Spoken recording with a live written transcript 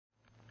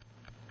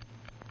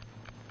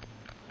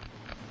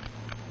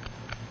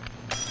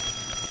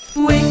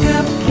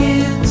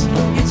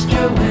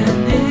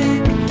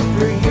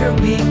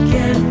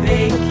weekend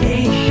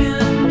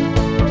vacation.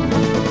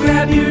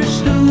 Grab your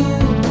stool,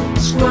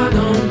 squat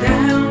on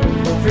down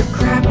for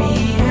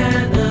crappy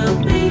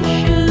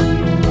animation.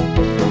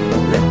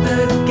 Let the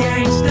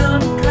gangsta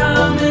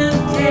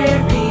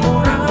commentary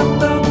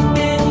prop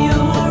open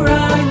your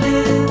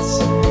eyelids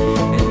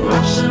and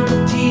watch some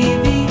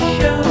TV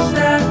shows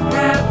that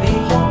have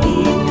aged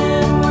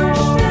even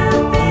worse than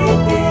they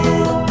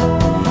did.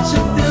 So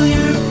fill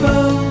your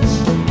bowls,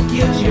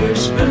 use your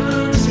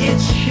spoons,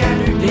 it's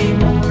Shaturday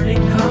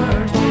morning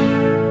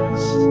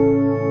cartoons.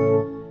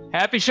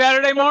 Happy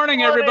Saturday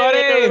morning, everybody.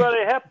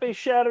 Happy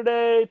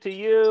Saturday to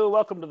you.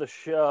 Welcome to the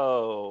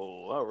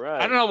show. All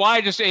right. I don't know why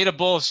I just ate a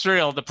bowl of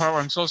cereal, the part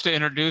where I'm supposed to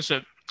introduce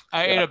it.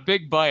 I ate a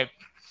big bite.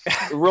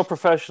 Real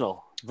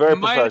professional. Very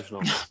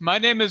professional. My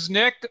name is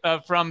Nick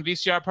from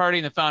VCR Party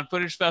and the Found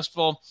Footage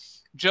Festival.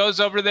 Joe's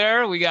over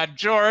there. We got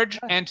George.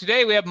 And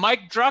today we have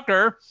Mike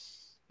Drucker,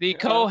 the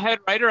co-head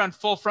writer on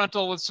Full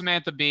Frontal with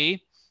Samantha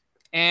Bee.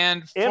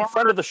 And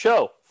friend of the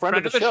show. Friend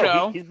of the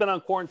show. He's been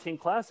on Quarantine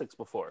Classics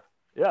before.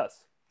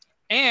 Yes.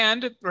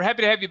 And we're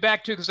happy to have you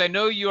back, too, because I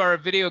know you are a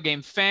video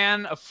game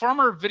fan, a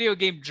former video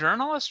game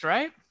journalist,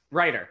 right?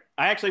 Writer.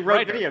 I actually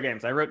wrote video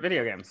games. I wrote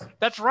video games.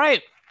 That's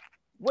right.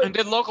 Wait. And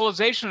did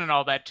localization and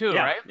all that, too,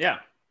 right? Yeah.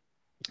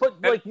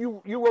 But like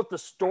you wrote the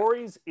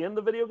stories in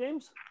the video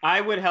games?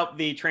 I would help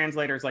the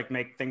translators like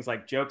make things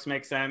like jokes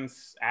make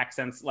sense,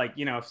 accents, like,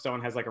 you know, if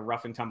someone has like a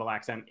rough and tumble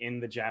accent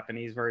in the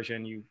Japanese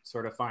version, you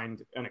sort of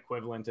find an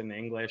equivalent in the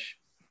English.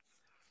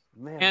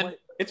 Man, and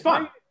it's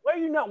fun. Why are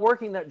you not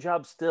working that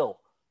job still?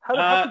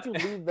 How did you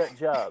leave that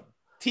job?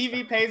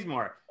 TV pays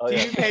more. Oh,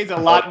 TV pays a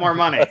lot more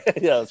money.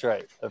 Yeah, that's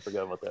right. I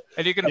forgot about that.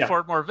 And you can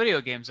afford more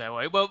video games that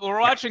way. Well, we're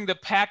watching the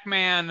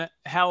Pac-Man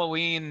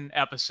Halloween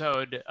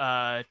episode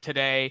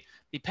today,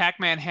 the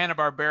Pac-Man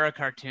hanna-barbera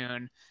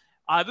cartoon.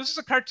 This is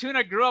a cartoon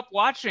I grew up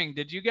watching.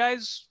 Did you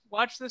guys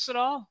watch this at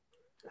all?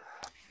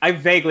 I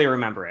vaguely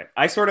remember it.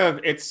 It's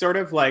sort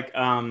of like,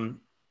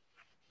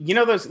 you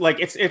know, those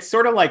like, it's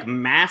sort of like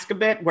Mask a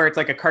bit, where it's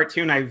like a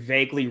cartoon I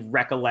vaguely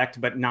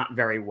recollect, but not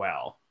very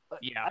well.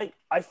 Yeah.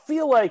 I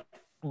feel like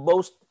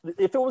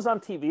if it was on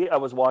TV, I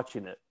was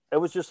watching it. It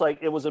was just like,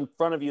 it was in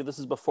front of you. This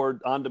is before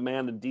on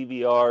demand and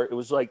DVR. It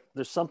was like,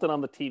 there's something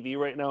on the TV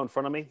right now in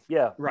front of me.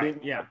 Yeah.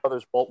 Right. My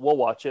brothers, we'll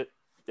watch it.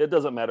 It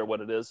doesn't matter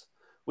what it is.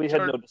 We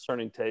had no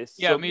discerning taste.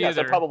 Yeah, so, me yes,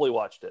 either. I probably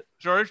watched it.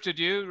 George, did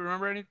you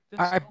remember anything?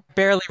 I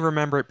barely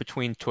remember it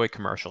between toy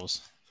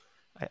commercials.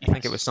 I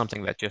think it was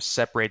something that just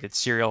separated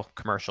cereal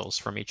commercials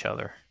from each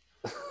other.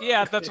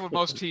 Yeah, that's what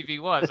most TV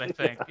was, I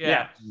think.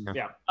 Yeah.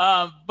 Yeah.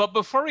 But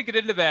before we get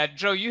into that,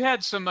 Joe, you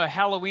had some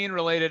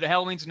Halloween-related.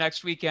 Halloween's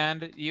next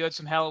weekend. You had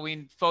some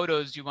Halloween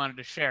photos you wanted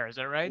to share. Is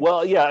that right?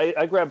 Well, yeah,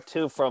 I grabbed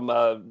two from,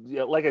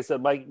 like I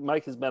said,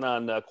 Mike has been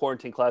on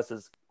Quarantine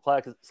Classics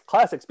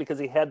because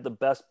he had the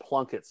best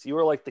plunkets. You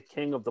were like the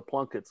king of the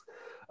plunkets.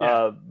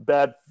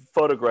 Bad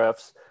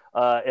photographs.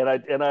 And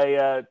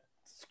I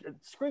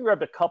screen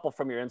grabbed a couple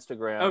from your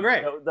Instagram. Oh,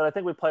 great. That I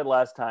think we played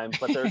last time,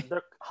 but they're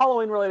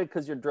Halloween related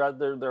because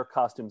there are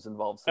costumes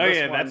involved. So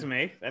that's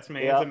me. That's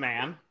me as a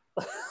man.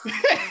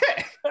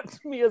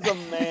 That's me as a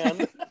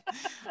man.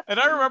 And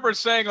I remember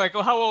saying, like,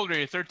 "Oh, how old are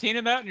you? 13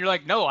 in that?" And you're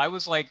like, "No, I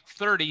was like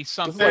 30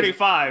 something."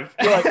 35.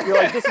 You're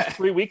like, this is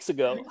 3 weeks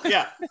ago.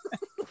 Yeah.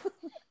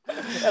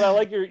 And I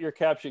like your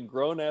caption: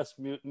 "Grown-ass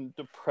mutant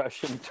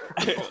depression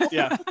turtle."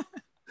 Yeah.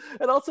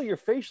 And also your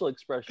facial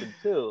expression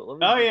too.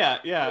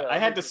 Yeah. I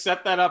had to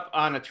set that up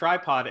on a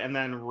tripod and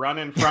then run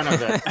in front of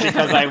it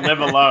because I live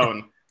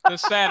alone. The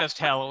saddest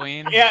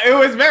Halloween. Yeah, it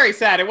was very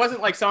sad. It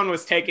wasn't like someone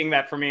was taking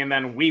that from me and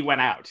then we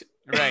went out.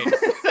 Right.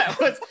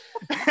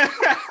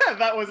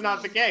 that was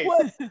not the case.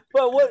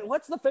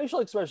 What's the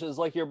facial expression? Is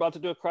like you're about to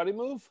do a karate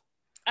move?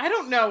 I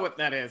don't know what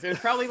that is. It was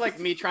probably like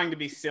me trying to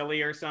be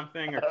silly or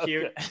something or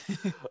cute.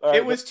 Okay. Right,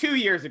 it was 2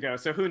 years ago,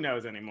 so who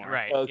knows anymore?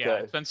 Right. Okay. Yeah,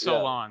 it's been so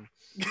long.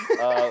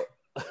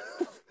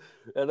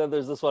 And then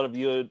there's this one of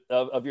you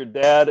of your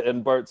dad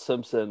and Bart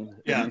Simpson.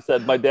 Yeah. He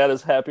said, "My dad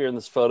is happier in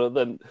this photo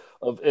than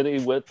of any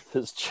with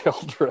his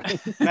children."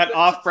 That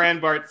off-brand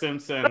Bart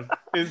Simpson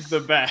is the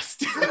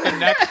best. The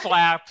neck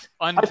flap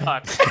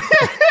untucked.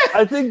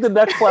 I think the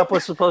neck flap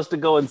was supposed to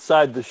go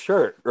inside the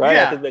shirt, right?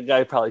 Yeah. I think that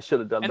guy probably should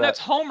have done And that. that's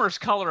Homer's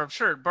color of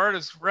shirt. Bart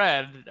is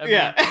red. I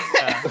Yeah.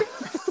 mean,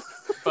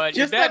 but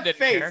Just your dad that didn't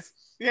face. care.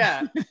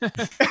 Yeah.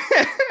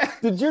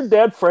 Did your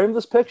dad frame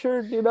this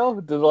picture? Do you know?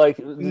 Did I have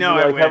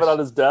wish. it on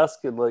his desk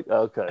and like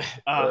okay?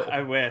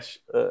 I wish.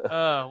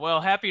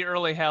 Well, happy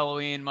early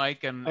Halloween,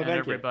 Mike, and thank you.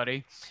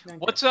 everybody.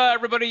 Thank What's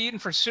everybody eating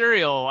for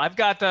cereal? I've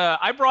got.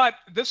 I brought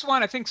this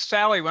one. I think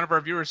Sally, one of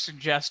our viewers,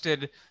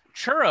 suggested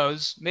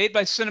churros made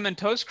by Cinnamon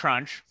Toast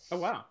Crunch. Oh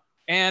wow.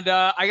 And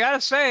I gotta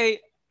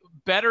say,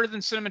 better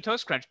than Cinnamon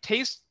Toast Crunch.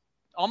 Taste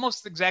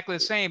almost exactly the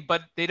same,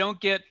 but they don't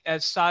get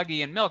as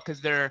soggy in milk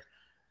because they're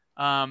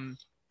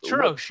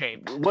churro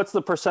shaped. What's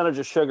the percentage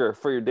of sugar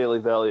for your daily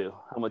value?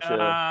 How much?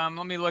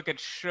 Let me look at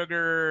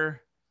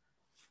sugar.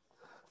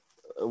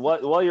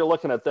 While you're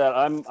looking at that,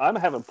 I'm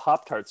having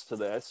Pop-Tarts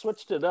today. I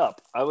switched it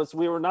up.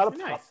 We were not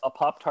a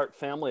Pop-Tart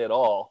family at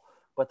all.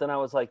 But then I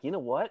was like, you know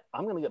what?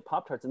 I'm going to get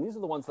Pop-Tarts. And these are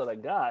the ones that I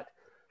got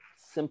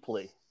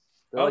simply.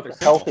 They're like they're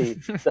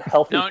the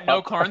healthy No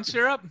Pop-Tarts. corn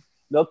syrup?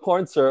 No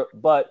corn syrup,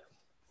 but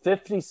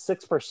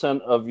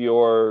 56% of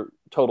your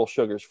total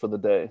sugars for the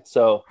day.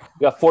 So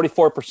you got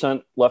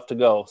 44% left to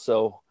go.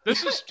 So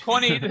This is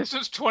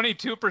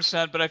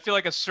 22%, but I feel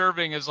like a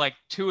serving is like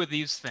 2 of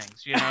these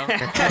things, you know?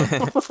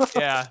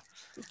 Yeah.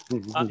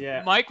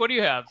 Yeah. Mike, what do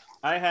you have?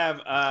 I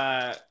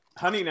have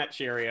Honey Nut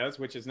Cheerios,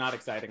 which is not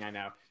exciting, I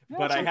know.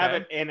 But That's I have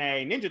okay. it in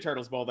a Ninja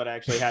Turtles bowl that I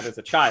actually had as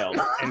a child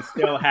and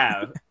still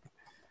have.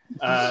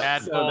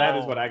 Bad So bowl. that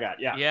is what I got.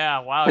 Yeah. Yeah,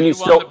 wow. And You you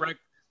won still- the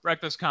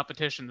breakfast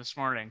competition this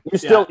morning. you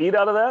still eat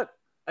out of that?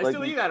 I Like-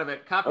 still eat out of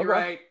it.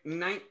 Copyright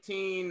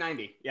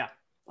 1990. Yeah.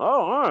 Oh,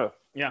 all right.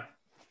 Yeah.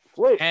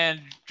 Sweet.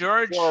 And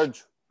George.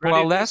 George. ready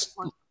Well, to-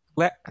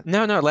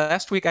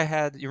 last week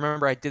you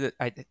remember I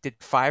did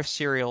 5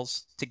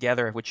 cereals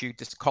together, which you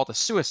just called a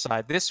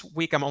suicide. This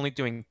week I'm only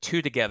doing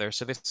 2 together,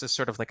 so this is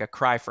sort of like a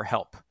cry for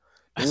help.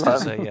 This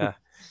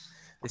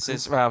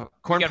is corn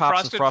got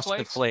pops and Frosted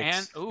frosted Flakes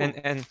flakes,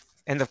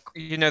 and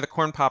the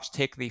corn pops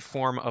take the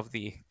form of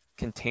the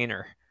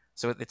container,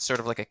 so it's sort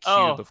of like a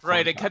cube of corn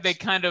right. pops. They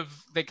kind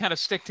of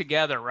stick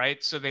together,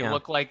 right? So they Yeah.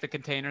 look like the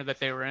container that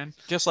they were in.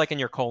 Just like in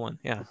your colon,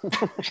 yeah.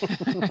 Great.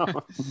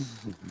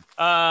 Nice.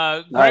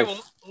 Well,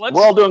 let's.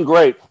 We're all doing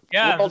great.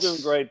 Yeah, We're all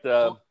doing great.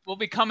 We'll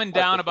be coming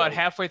down about Flakes.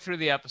 halfway through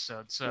the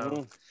episode. So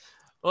Mhm.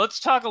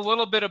 let's talk a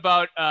little bit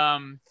about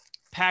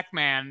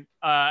Pac-Man.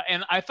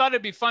 And I thought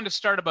it'd be fun to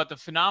start about the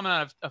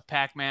phenomenon of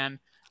Pac-Man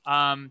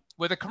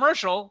with a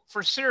commercial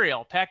for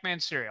cereal, Pac-Man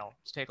cereal.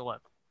 Let's take a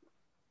look.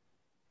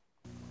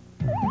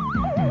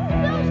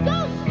 Those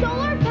ghosts stole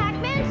our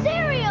Pac-Man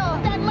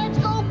cereal! Then let's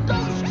go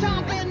ghost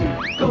chomping!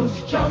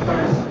 Ghost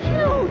chompers.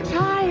 So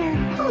tired!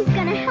 Who's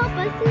gonna help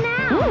us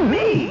now?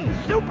 Me,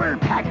 Super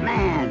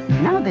Pac-Man.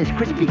 Now this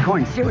crispy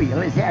corn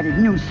cereal has added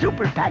new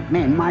Super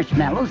Pac-Man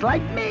marshmallows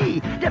like me,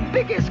 the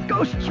biggest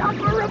ghost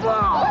chomper of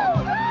all.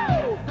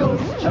 Oh,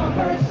 Ghost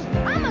chompers.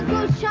 I'm a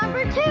ghost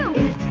chomper too!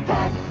 It's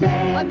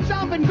Pac-Man. A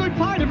chomping good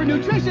part of a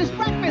nutritious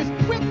breakfast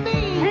with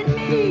me. And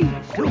me,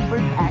 Super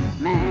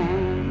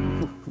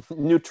Pac-Man.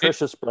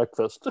 Nutritious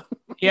breakfast.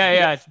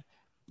 Yeah.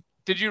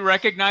 Did you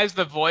recognize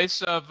the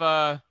voice of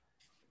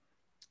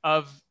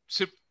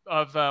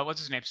what's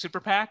his name? Super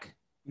Pac?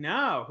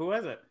 No, who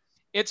was it?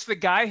 It's the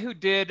guy who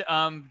did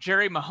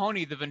Jerry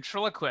Mahoney, the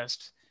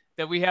ventriloquist,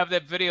 that we have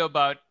that video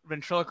about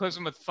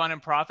ventriloquism with fun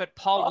and profit.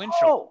 Paul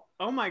Winchell.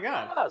 Oh my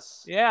God.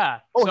 Yes. Yeah.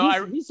 Oh,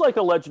 So he's like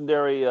a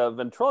legendary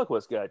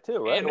ventriloquist guy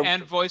too, right?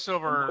 and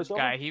voiceover voiceover?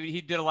 guy.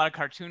 He did a lot of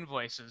cartoon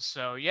voices.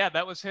 So yeah,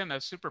 that was him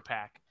as Super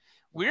Pac.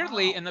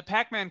 Weirdly, in the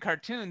Pac-Man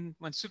cartoon,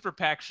 when Super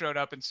Pac showed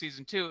up in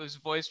season 2, it was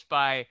voiced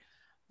by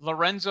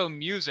Lorenzo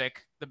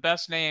Music, the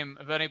best name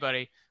of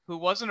anybody, who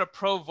wasn't a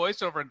pro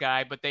voiceover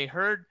guy, but they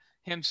heard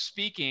him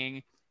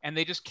speaking and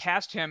they just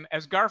cast him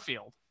as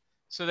Garfield.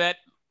 So that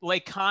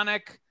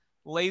laconic,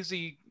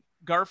 lazy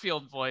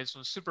Garfield voice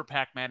was Super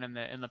Pac-Man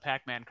in the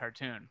Pac-Man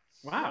cartoon.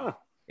 Wow.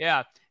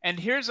 Yeah. And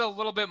here's a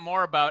little bit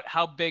more about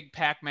how big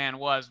Pac-Man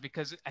was,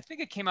 because I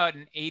think it came out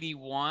in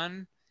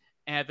 81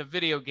 at the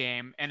video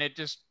game, and it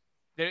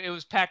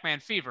was Pac-Man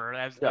fever,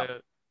 as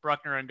the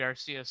Bruckner and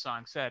Garcia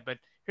song said. But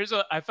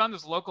I found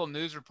this local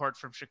news report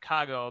from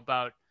Chicago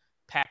about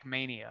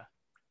Pac-Mania.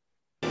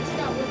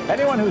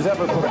 Anyone who's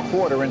ever put a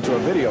quarter into a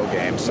video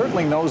game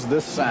certainly knows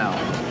this sound.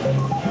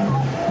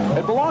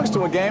 It belongs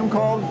to a game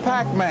called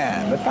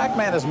Pac-Man. But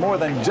Pac-Man is more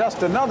than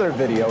just another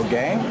video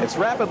game. It's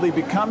rapidly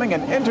becoming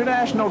an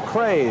international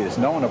craze,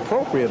 known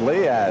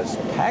appropriately as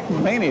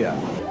Pac-Mania.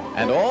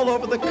 And all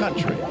over the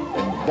country,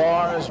 in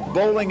bars,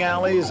 bowling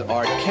alleys,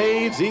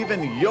 arcades,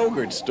 even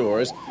yogurt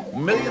stores,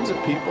 millions of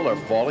people are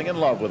falling in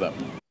love with them.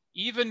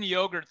 Even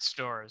yogurt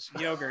stores.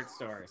 Yogurt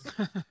stores.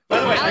 By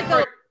the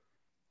way,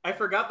 I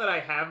forgot that I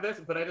have this,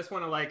 but I just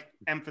want to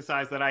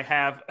emphasize that I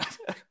have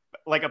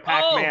like a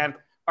Pac-Man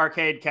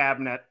arcade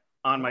cabinet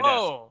on my desk.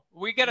 Oh,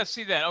 we got to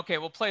see that. Okay,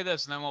 we'll play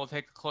this and then we'll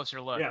take a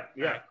closer look. Yeah.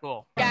 All right,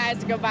 cool. Guys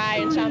to go by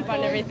and jump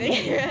on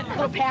everything.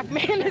 Oh,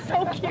 Pac-Man is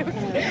so cute!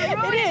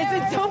 It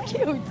is, it's so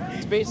cute!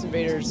 Space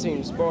Invaders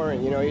seems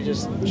boring, you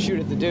just shoot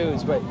at the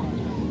dudes, but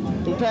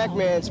in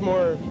Pac-Man it's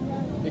more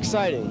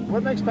exciting.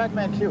 What makes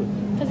Pac-Man cute?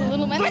 Because a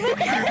little metal.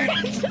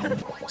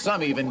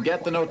 Some even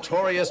get the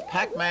notorious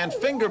Pac-Man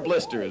finger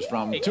blisters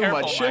from too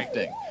careful, much Mike.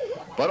 shifting.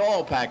 But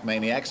all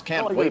Pac-Maniacs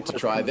can't wait to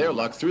try their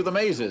luck through the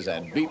mazes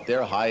and beat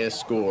their highest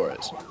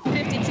scores.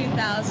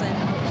 52,000.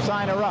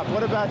 Sign her up.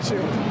 What about you?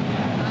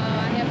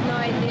 I have no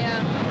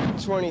idea.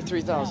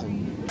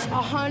 23,000.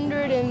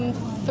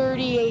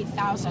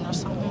 138,000 or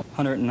something.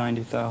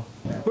 190,000.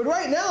 But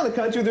right now in the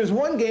country, there's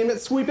one game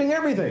that's sweeping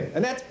everything,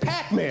 and that's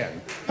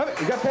Pac-Man. You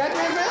got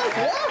Pac-Man now?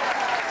 Yeah.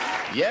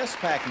 Yes,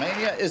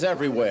 Pac-Mania is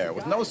everywhere,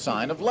 with no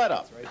sign of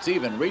let-up. It's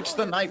even reached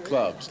the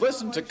nightclubs.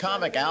 Listen to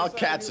comic Al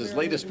Katz's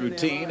latest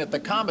routine at the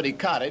Comedy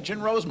Cottage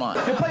in Rosemont.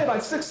 You play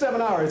about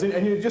 6-7 hours,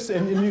 and you get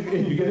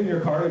in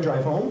your car and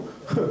drive home.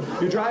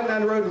 You're driving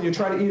down the road, and you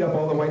try to eat up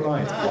all the white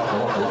lines.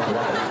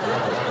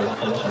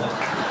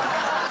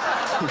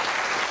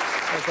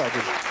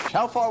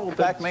 How far will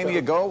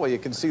Pac-Mania go? Well, you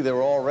can see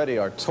there already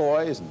are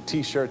toys and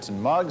T-shirts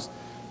and mugs.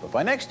 But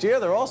by next year,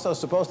 there are also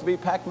supposed to be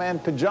Pac-Man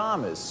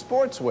pajamas,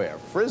 sportswear,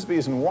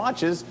 frisbees and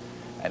watches,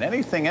 and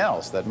anything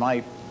else that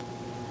might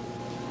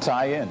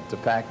tie in to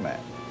Pac-Man.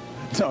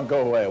 Don't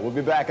go away. We'll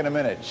be back in a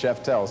minute.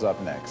 Chef Tell's up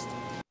next.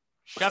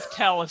 Chef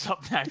Tell is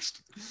up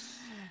next.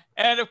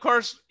 And of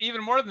course,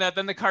 even more than that,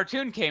 then the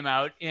cartoon came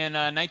out in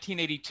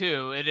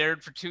 1982. It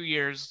aired for 2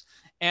 years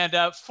and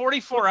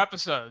 44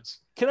 episodes.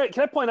 Can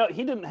I point out,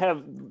 he didn't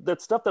have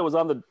that stuff that was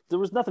on the. There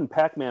was nothing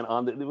Pac-Man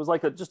on. It was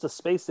like just a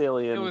space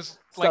alien. It was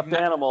stuffed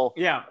like animal.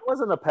 Yeah, it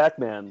wasn't a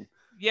Pac-Man.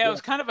 Yeah, it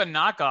was kind of a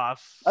knockoff.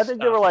 I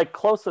think they were like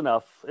close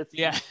enough. It's,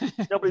 yeah,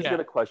 nobody's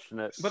gonna question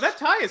it. But that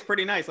tie is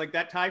pretty nice. Like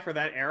that tie for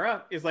that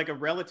era is like a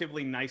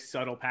relatively nice,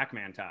 subtle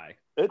Pac-Man tie.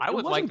 I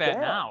would like that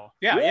now.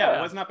 Yeah,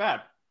 it was not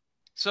bad.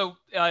 So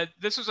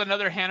this is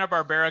another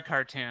Hanna-Barbera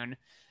cartoon.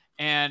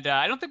 And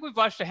I don't think we've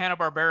watched a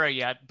Hanna-Barbera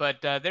yet,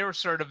 but they were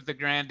sort of the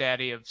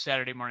granddaddy of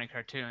Saturday morning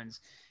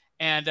cartoons.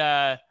 And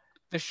the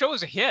show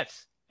is a hit.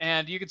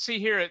 And you can see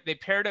here, they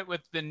paired it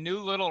with the new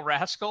Little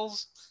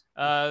Rascals,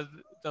 the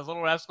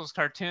Little Rascals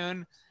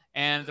cartoon,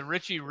 and the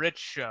Richie Rich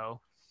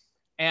show.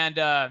 And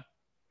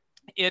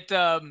it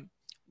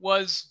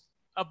was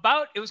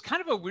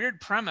kind of a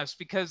weird premise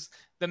because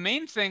the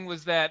main thing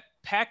was that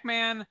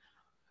Pac-Man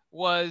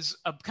was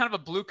a kind of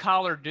a blue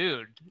collar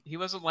dude. He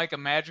wasn't like a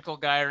magical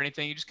guy or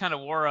anything. He just kind of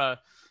wore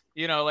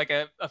like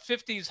a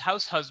 50s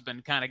house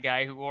husband kind of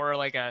guy who wore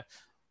like a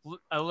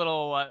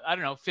little,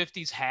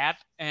 50s hat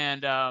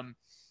and kind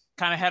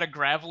of had a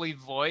gravelly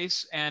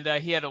voice. And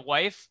he had a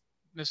wife,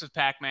 Mrs.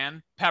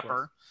 Pac-Man,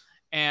 Pepper.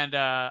 And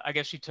I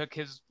guess she took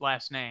his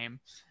last name.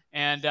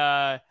 And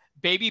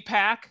Baby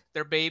Pac,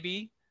 their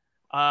baby,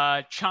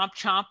 Chomp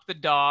Chomp the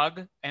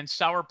dog, and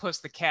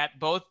Sourpuss the cat,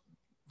 both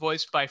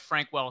voiced by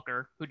Frank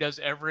Welker, who does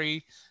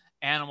every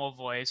animal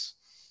voice.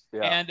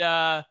 Yeah.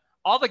 And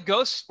all the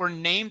ghosts were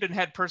named and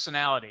had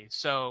personality.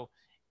 So,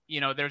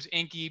 there's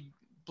Inky,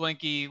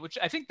 Blinky, which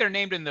I think they're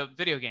named in the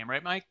video game,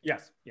 right, Mike?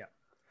 Yes. Yeah,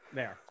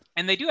 they are.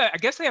 And they do, I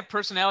guess they have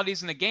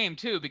personalities in the game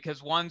too,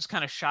 because one's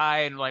kind of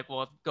shy and like,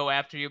 will go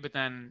after you, but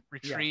then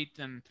retreat.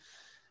 Yeah.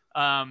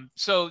 And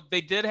so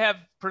they did have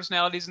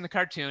personalities in the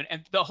cartoon.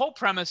 And the whole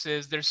premise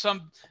is there's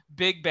some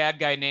big bad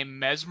guy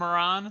named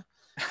Mesmeron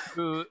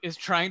who is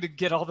trying to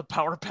get all the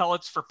power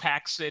pellets for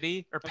Pac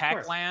City or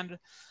Pac-Land.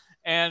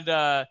 And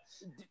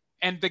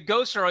the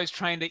ghosts are always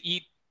trying to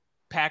eat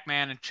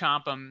Pac-Man and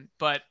chomp him.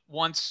 But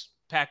once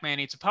Pac-Man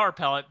eats a power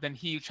pellet, then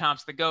he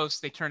chomps the ghosts.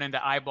 They turn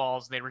into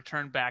eyeballs. They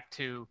return back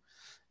to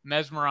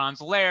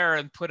Mesmeron's lair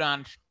and put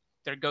on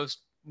their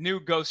new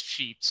ghost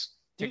sheets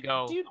to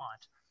go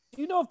haunt.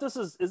 Do you know if this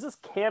is this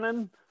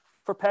canon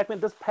for Pac-Man?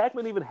 Does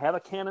Pac-Man even have a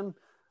canon?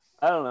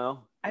 I don't know.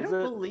 I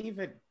don't believe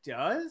it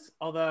does,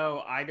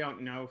 although I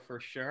don't know for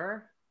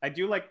sure. I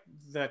do like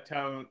the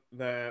tone,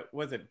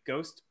 was it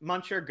Ghost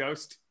Muncher,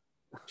 Ghost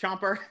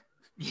Chomper?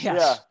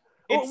 Yes.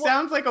 Yeah. It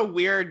sounds like a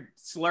weird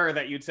slur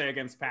that you'd say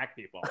against Pac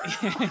people.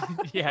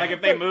 Yeah. Like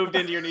if they moved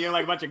into your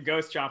like a bunch of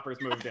Ghost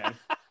Chompers moved in.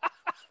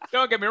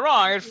 Don't get me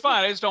wrong, it's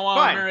fun. I just don't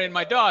want to marry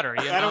my daughter.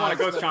 I don't want a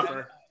Ghost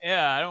Chomper.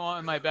 Yeah, I don't want it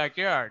in my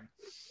backyard.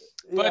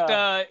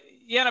 But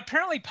and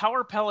apparently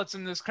power pellets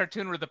in this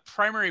cartoon were the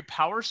primary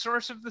power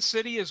source of the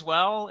city as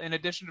well, in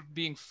addition to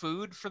being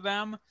food for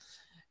them.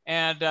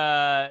 And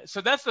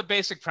so that's the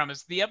basic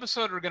premise. The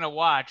episode we're going to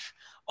watch.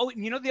 Oh,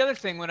 the other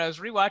thing, when I was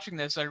rewatching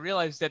this, I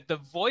realized that the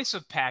voice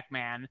of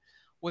Pac-Man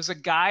was a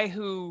guy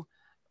who,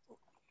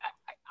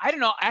 I don't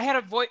know, I had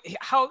a voice,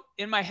 how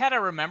in my head I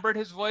remembered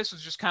his voice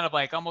was just kind of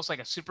like almost like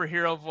a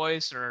superhero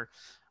voice or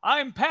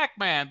I'm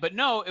Pac-Man. But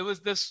no, it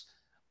was this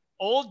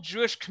old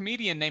Jewish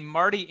comedian named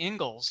Marty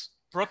Ingalls,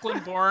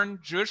 Brooklyn-born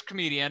Jewish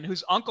comedian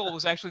whose uncle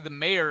was actually the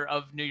mayor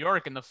of New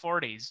York in the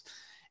 40s.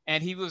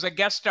 And he was a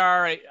guest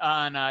star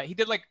on, he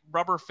did like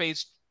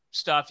rubber-faced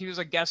stuff. He was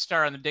a guest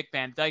star on the Dick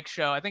Van Dyke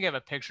Show. I think I have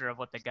a picture of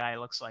what the guy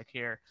looks like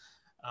here.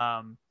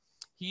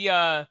 He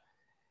got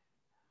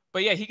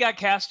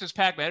cast as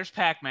Pac-Man. There's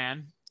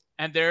Pac-Man.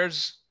 And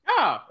there's...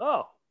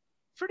 Oh.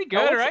 Pretty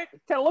good, right?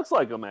 It kind of looks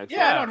like him, actually.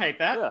 Yeah, I don't hate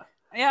that.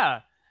 Yeah.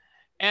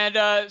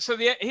 And so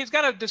he's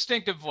got a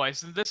distinctive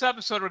voice. And this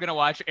episode we're going to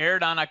watch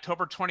aired on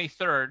October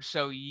 23rd.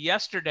 So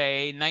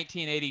yesterday,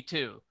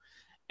 1982.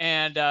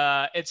 And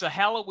it's a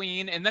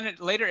Halloween. And then it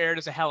later aired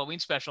as a Halloween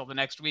special the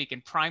next week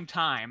in prime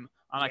time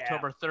on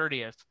October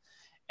 30th.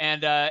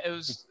 And it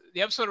was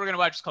the episode we're going to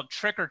watch is called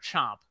Trick or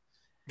Chomp.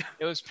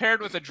 It was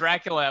paired with a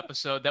Dracula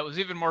episode that was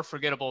even more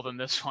forgettable than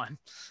this one.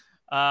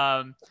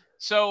 Let's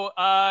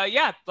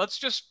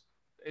just,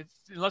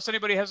 unless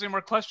anybody has any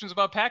more questions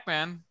about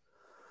Pac-Man.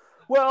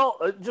 Well,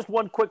 just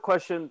one quick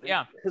question.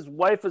 Yeah. His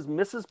wife is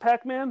Mrs.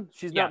 Pac-Man?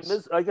 She's not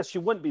Ms. I guess she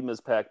wouldn't be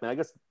Ms. Pac-Man. I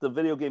guess the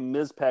video game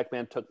Ms.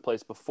 Pac-Man took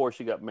place before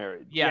she got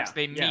married. Yes,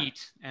 they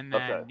meet. And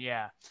then,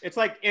 It's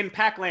like in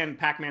Pac-Land,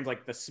 Pac-Man's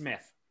like the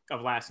Smith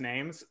of last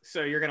names.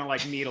 So you're going to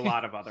like meet a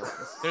lot of other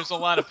ones. There's a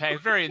lot of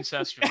very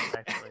incestuous,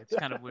 actually. It's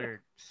kind of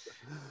weird.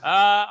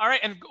 All right.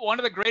 And one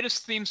of the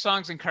greatest theme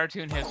songs in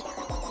cartoon history.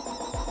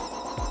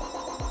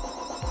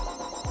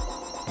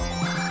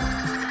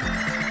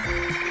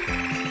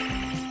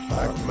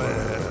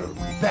 Pac-Man.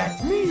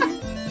 That's me.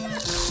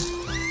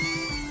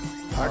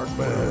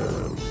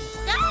 Pac-Man.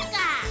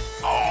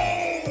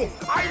 Oh,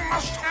 I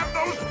must have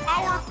those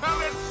power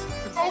pellets.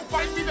 Go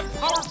find me the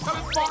power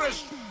pellet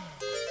bonus.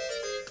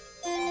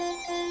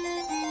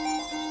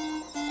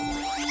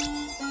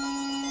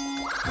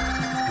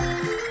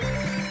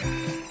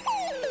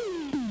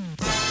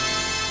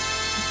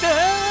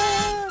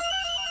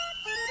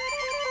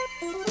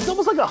 It's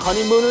almost like a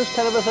honeymooners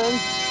kind of a thing.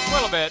 A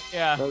little bit,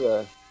 yeah.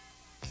 Okay.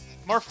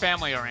 More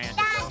family oriented.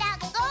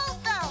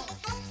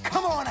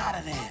 Come on out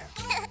of there.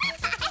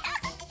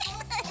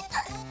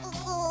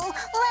 Will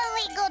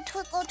we go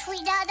trick or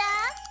treat, Dada?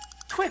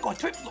 Trick or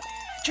treat. Look,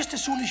 just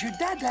as soon as your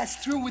dada's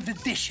through with the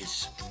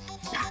dishes.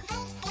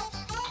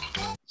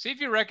 See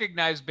if you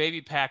recognize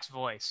Baby Pac's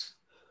voice.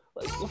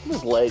 Like, look at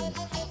his legs.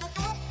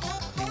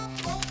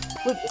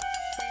 Look.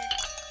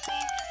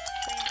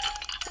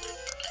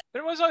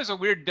 There was always a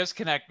weird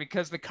disconnect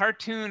because the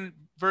cartoon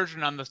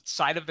version on the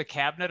side of the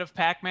cabinet of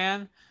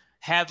Pac-Man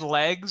had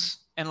legs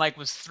and like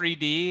was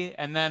 3D,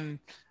 and then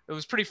it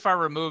was pretty far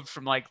removed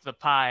from like the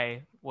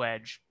pie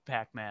wedge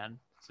Pac-Man.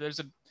 So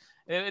there's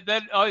it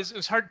was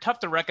tough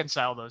to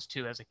reconcile those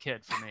two as a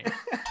kid for me.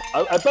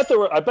 I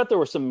bet there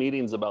were some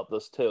meetings about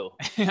this too.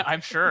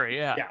 I'm sure,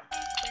 yeah.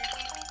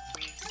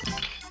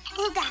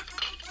 Ooga,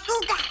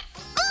 ooga,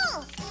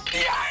 ooh.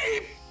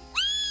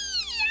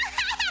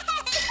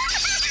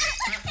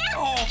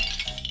 Oh,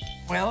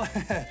 well,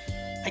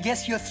 I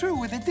guess you're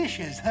through with the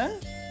dishes, huh?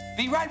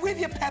 Be right with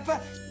you,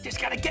 Peppa.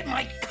 Just gotta get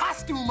my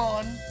costume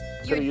on.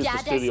 Your Could've used the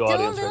dada's studio still a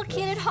audience little right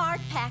kid at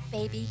heart, Pac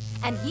baby,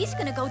 and he's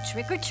gonna go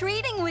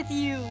trick-or-treating with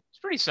you. It's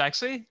pretty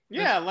sexy.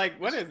 Yeah, like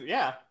what is?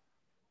 Yeah.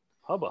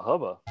 Hubba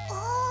hubba.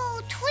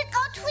 Oh,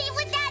 trick-or-treat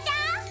with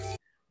Dada?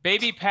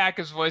 Baby Pac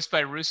is voiced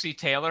by Russi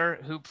Taylor,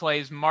 who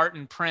plays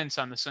Martin Prince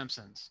on The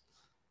Simpsons.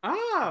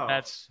 Oh.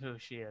 That's who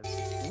she is.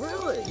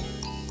 Really?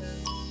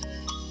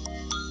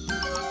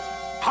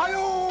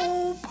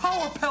 Hi-yo,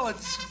 power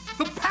pellets!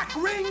 The Pac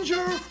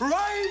Ranger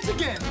rides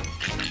again!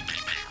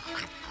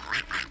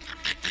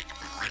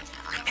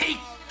 Hey,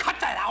 cut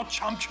that out,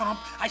 Chomp Chomp.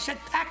 I said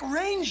Pac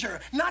Ranger,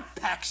 not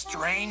Pac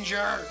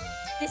Stranger.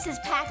 This is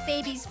Pac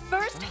baby's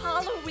first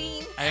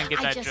Halloween. I didn't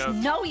get that just joke.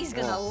 know he's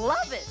gonna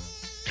love it.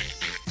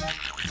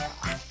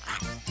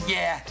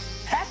 Yeah,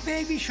 Pac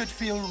Baby should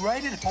feel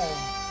right at home.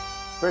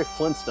 Very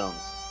Flintstones.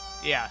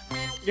 Yeah.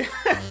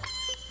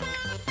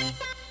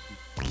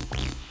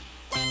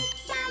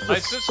 The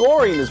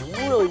scoring is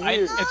really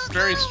weird. It's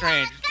very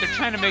strange. They're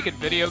trying to make it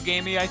video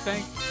gamey, I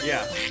think.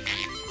 Yeah.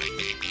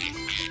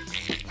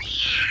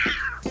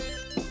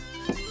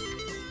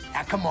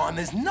 Now, come on,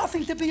 there's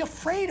nothing to be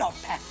afraid of,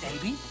 Pac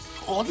Baby.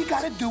 All you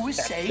gotta do is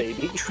say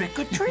Baby. trick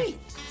or treat.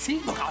 See,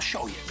 look, I'll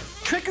show you.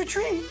 Trick or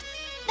treat.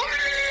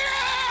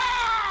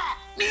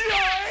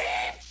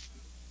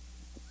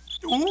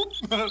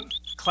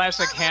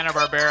 Classic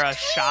Hanna-Barbera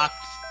shocked.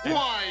 and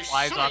Why,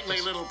 flies off certainly,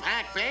 the- little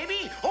Pac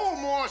baby. Old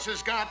Morse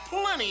has got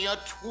plenty of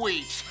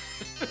tweets.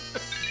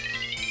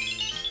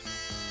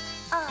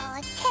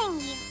 Oh, can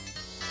you?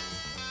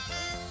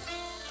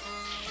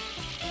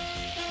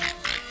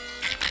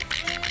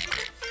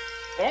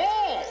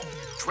 Oh,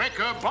 trick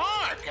or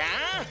bark,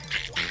 huh?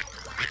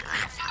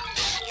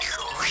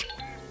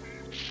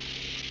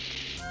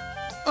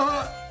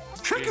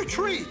 Trick or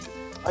treat.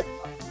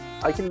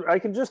 I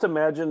can just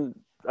imagine.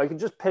 I can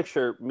just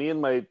picture me and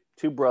my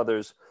two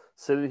brothers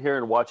sitting here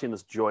and watching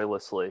this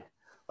joylessly,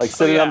 like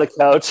sitting on the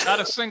couch.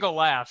 Not a single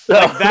laugh.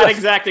 Like that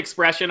exact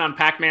expression on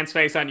Pac-Man's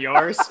face on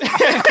yours.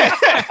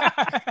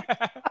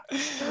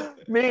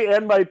 Me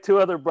and my two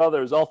other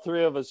brothers, all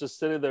three of us, just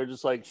sitting there,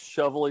 just like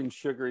shoveling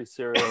sugary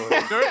cereal.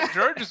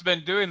 George has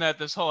been doing that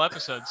this whole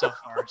episode so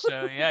far.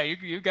 So yeah,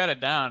 you got it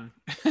down.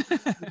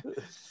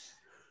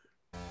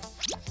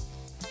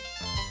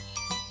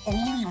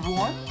 Only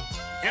one?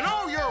 You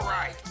know, you're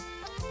right.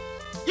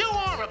 You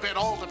are a bit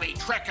old to be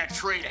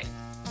trick-or-treating.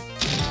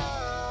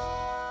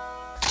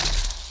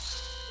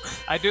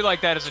 I do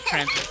like that as a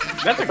transition.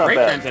 That's a great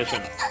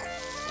transition.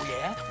 Oh,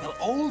 yeah? Well,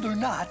 old or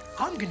not,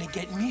 I'm gonna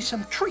get me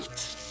some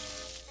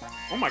treats.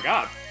 Oh my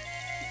God.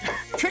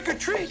 Trick or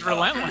treat. It's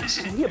relentless.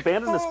 Did he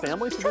abandon his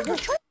family to do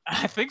this?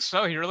 I think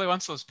so. He really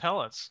wants those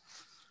pellets.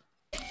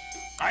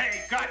 I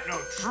ain't got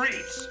no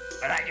treats,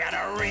 but I got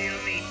a real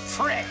neat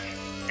trick.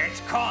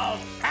 It's called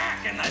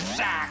Pac in the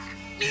Sack.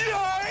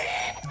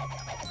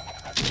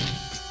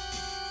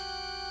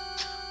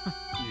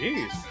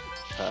 Jeez.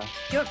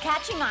 You're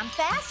catching on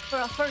fast for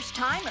a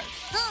first-timer.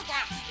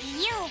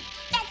 You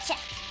betcha.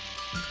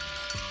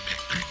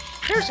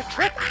 Here's a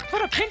trick.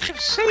 Put a pinch of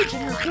sage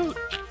in your boot.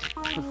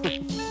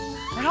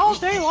 And all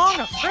day long,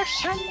 a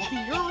fresh scent will be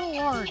your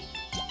reward.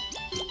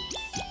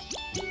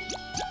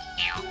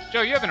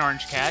 Joe, you have an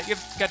orange cat.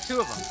 You've got two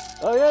of them.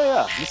 Oh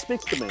yeah. He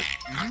speaks to me.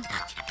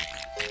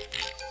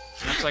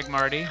 Looks like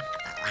Marty.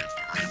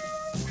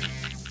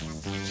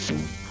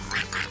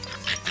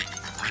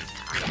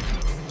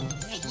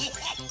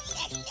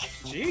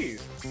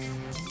 Jeez.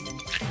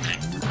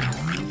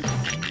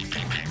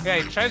 Yeah,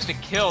 he tries to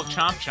kill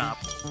Chomp Chomp.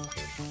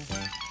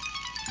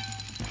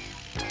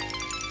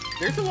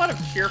 There's a lot of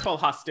cheerful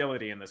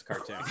hostility in this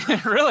cartoon.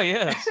 It really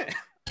is.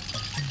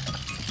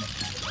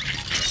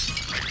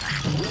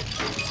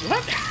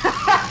 What?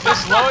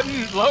 Just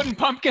loading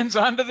pumpkins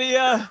onto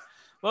the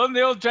loading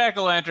the old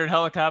jack-o'-lantern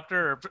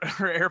helicopter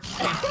or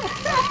airplane.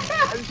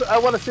 I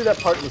want to see that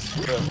part in the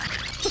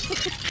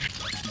script.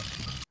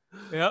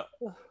 Yep.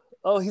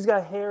 Oh, he's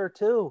got hair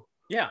too.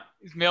 Yeah.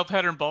 He's male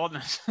pattern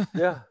baldness.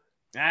 Yeah.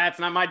 That's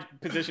not my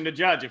position to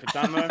judge. If it's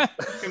on the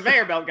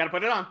conveyor belt, got to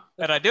put it on.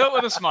 And I do it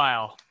with a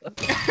smile.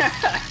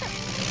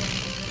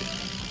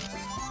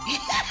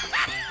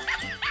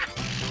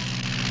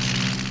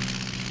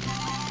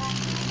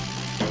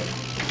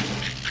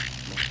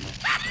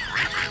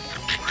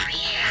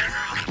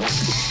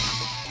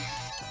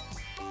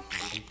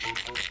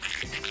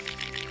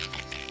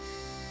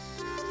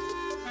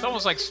 It's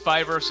almost like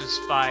Spy versus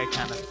Spy,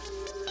 kind of.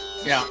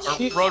 Yeah. Or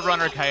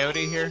Roadrunner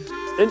Coyote here.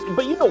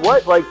 But you know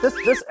what? Like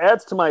this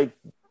adds to my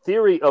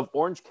theory of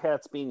orange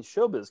cats being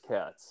showbiz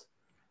cats.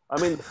 I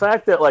mean, the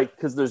fact that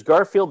because there's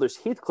Garfield, there's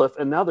Heathcliff,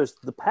 and now there's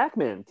the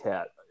Pac-Man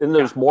cat, and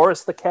there's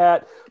Morris the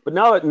cat. But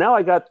now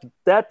I got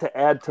that to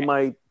add to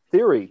my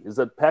theory is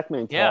that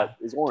Pac-Man cat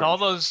is orange.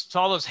 To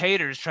all those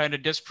haters trying to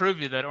disprove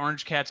you that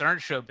orange cats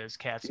aren't showbiz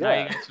cats. Yeah,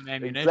 now you got some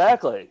ammunition.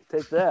 Exactly.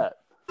 Take that.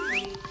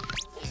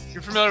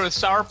 You're familiar with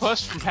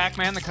Sourpuss from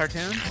Pac-Man, the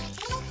cartoon?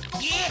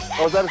 Yeah.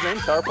 Oh, is that his name,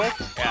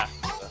 Sourpuss? Yeah.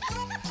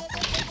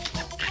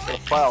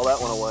 Gotta file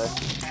that one away.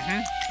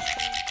 Mm-hmm.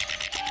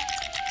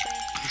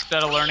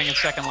 Instead of learning a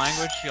second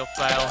language, you'll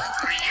file.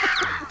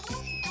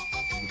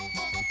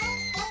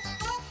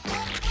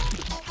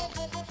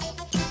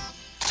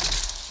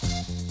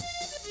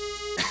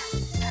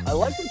 I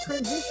like the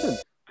transition.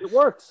 It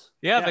works.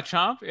 Yeah, the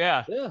chomp.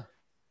 Yeah. Yeah.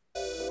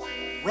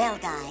 Well,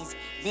 guys,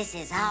 this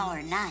is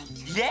our night.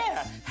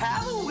 Yeah,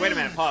 Halloween. Wait a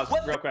minute, pause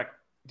real quick.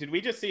 Did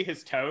we just see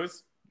his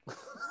toes?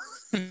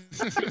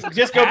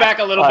 Just go back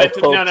a little bit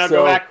to go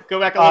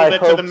back a little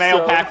bit to the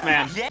male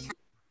Pac-Man. Yeah.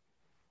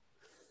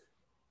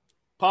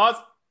 Pause.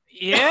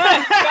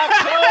 Yeah,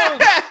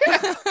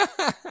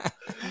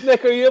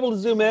 Nick, are you able to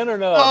zoom in or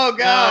no? Oh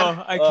god,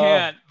 no, I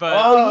can't.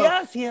 But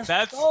yes, he has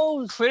that's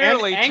toes.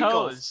 Clearly and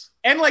toes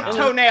and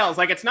toenails.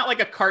 Like it's not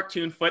like a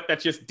cartoon foot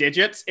that's just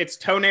digits. It's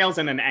toenails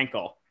and an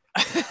ankle.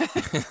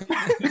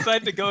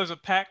 Decided to go as a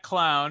Pac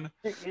clown.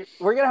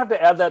 We're gonna have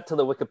to add that to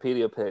the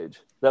Wikipedia page.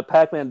 That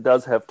Pac-Man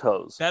does have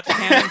toes. That's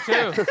canon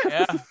too.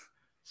 Yeah.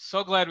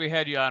 So glad we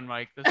had you on,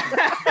 Mike. This is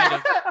kind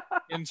of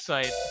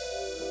insight.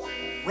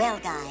 Well,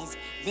 guys,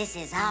 this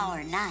is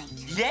our night.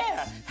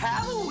 Yeah,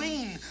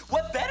 Halloween.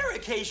 What better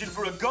occasion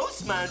for a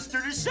ghost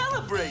monster to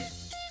celebrate?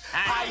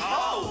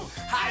 Hi-ho!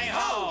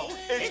 Hi-ho!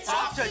 It's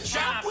off to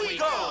Chomp we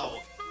go!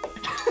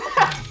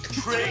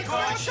 Trick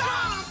or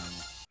Chomp!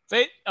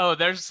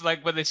 There's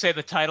like when they say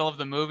the title of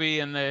the movie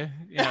and the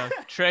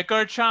Trick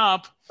or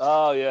Chomp.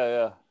 Oh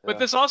yeah. But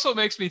this also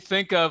makes me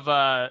think of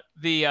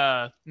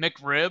the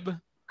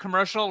McRib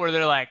commercial where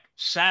they're like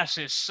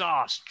sassy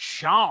sauce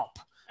chomp.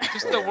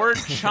 Just the word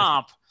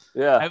chomp.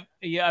 Yeah.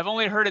 I've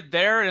only heard it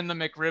there in the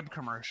McRib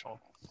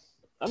commercial.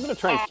 I'm gonna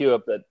try and cue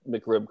up that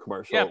McRib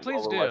commercial. Yeah,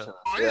 please do.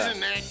 Oh, isn't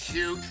that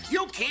cute?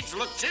 You kids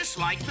look just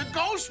like the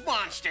ghost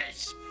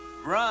monsters.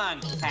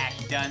 Wrong, Pac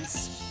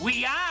Dunce.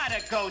 We are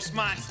the ghost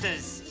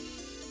monsters.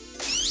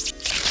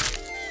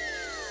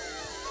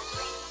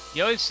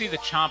 You always see the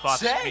chomp off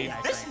screen.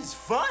 This is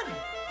fun.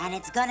 And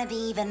it's gonna be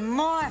even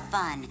more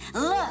fun.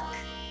 Look!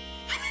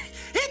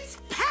 It's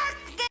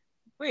Pac-Man!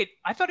 Wait,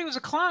 I thought he was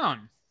a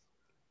clown.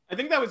 I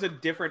think that was a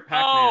different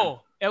Pac-Man.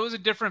 Oh, it was a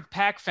different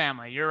Pac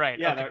family. You're right.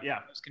 Yeah, okay. yeah.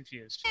 I was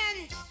confused.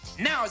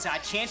 Now's our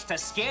chance to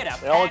scare the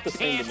They all look the Pac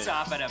same to pants me.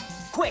 off of them.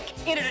 Quick,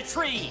 into the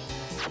tree.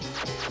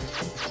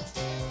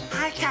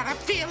 I got a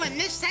feeling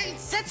this ain't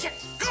such a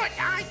good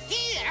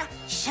idea.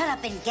 Shut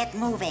up and get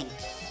moving.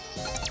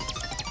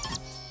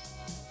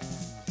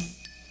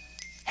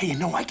 Hey, you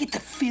know, I get the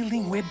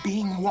feeling we're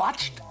being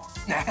watched.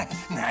 Nah,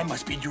 I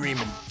must be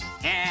dreaming.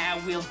 Yeah,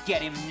 we'll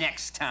get him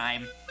next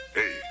time.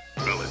 Hey,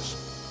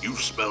 fellas, you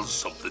smell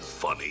something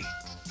funny?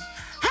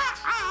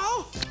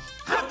 Uh-oh!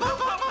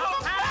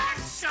 Pac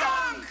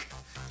skunk!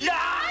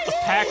 Yeah!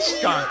 Pac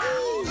skunk.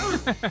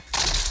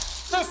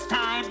 This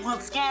time, we'll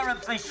scare him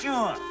for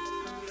sure.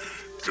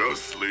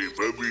 Just leave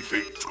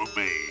everything to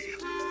me.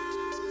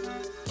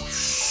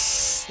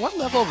 What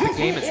level of the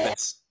game is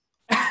this?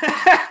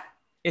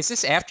 Is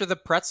this after the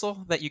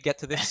pretzel that you get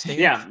to this stage?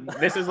 Yeah,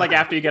 this is like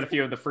after you get a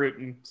few of the fruit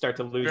and start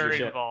to lose your Very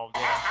shit. involved.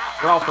 Yeah.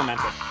 We're all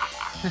fermented.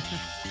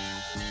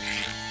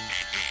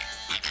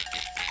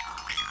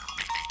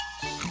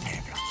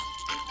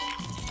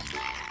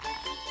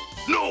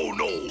 No,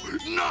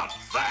 not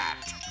that.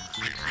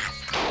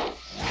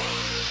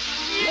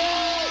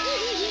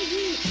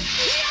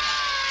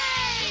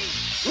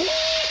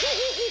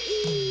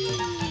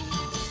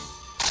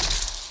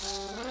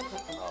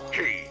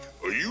 Hey,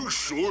 are you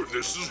sure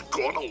this is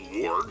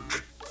gonna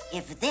work?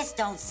 If this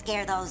don't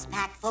scare those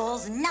Pac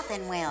fools,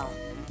 nothing will.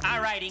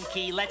 All right,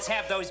 Inky, let's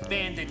have those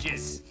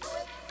bandages.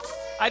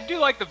 I do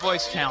like the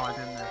voice talent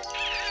in this.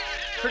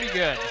 Pretty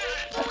good.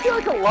 I feel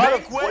like a lot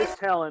of voice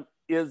talent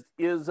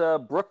is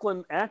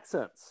Brooklyn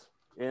accents.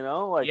 You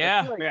know, like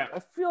Yeah. I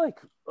feel like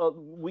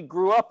we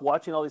grew up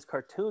watching all these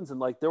cartoons, and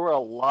like there were a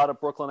lot of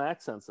Brooklyn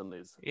accents in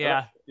these.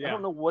 Yeah. I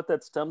don't know what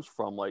that stems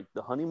from, like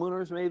the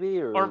Honeymooners, maybe,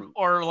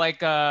 or like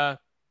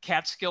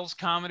Catskills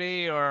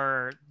comedy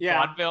or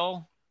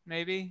vaudeville,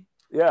 maybe.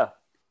 Yeah.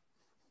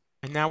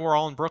 And now we're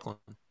all in Brooklyn.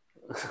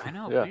 I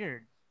know, Yeah.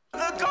 weird.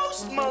 The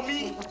ghost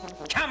mummy.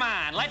 Come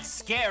on, let's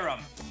scare him.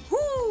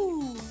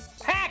 Whoo!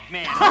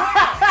 Pac-Man.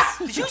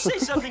 Did you say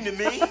something to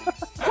me?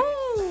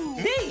 Whoo!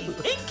 Me,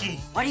 Inky.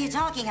 What are you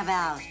talking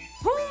about?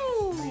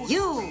 Whoo!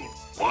 You!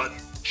 What?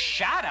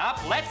 Shut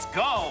up, let's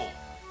go.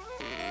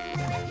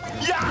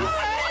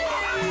 Yeah!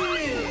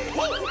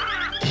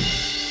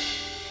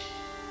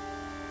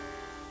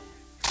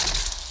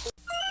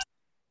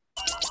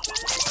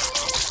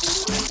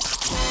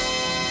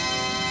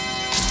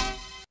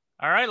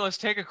 All right, let's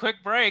take a quick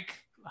break.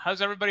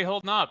 How's everybody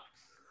holding up?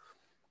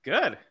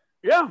 Good.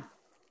 Yeah.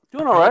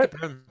 Doing all right.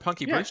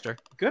 Punky Brewster.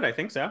 Good, I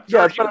think so.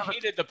 George, you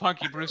hated the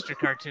Punky Brewster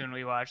cartoon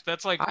we watched.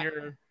 That's like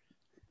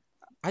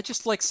I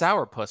just like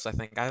Sourpuss, I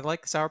think. I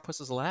like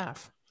Sourpuss's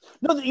laugh.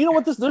 No, you know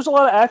what? There's a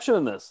lot of action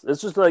in this.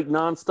 It's just like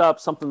nonstop.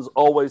 Something's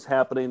always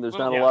happening. There's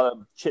not a lot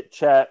of chit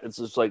chat. It's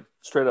just like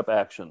straight up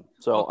action.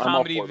 So I'm all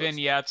comedy for this.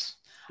 vignettes.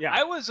 Yeah,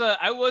 I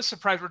was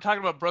surprised. We're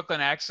talking about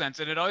Brooklyn accents,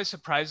 and it always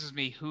surprises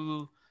me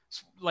who,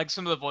 like,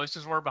 some of the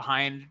voices were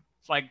behind,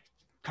 like,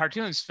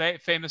 cartoons,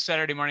 famous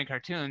Saturday morning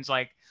cartoons.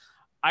 Like,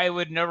 I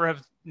would never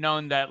have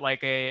known that,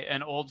 like,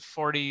 an old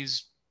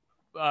 40s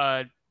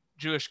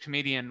Jewish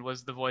comedian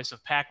was the voice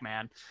of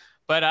Pac-Man.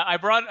 But I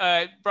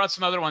brought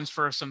some other ones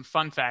for some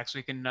fun facts.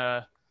 We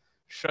can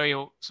show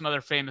you some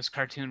other famous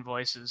cartoon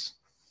voices.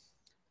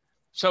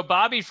 So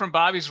Bobby from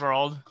Bobby's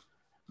World.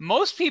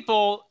 Most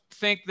people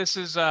think this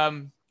is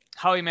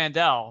Howie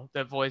Mandel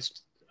that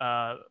voiced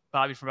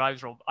Bobby from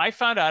Bobby's World. I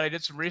found out, I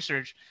did some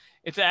research.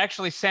 It's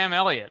actually Sam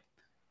Elliott.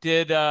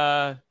 Did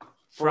For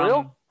from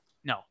real?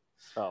 No.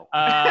 Oh.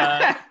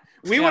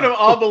 We would have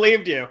all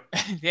believed you.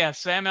 Yeah,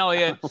 Sam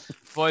Elliott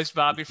voiced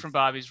Bobby from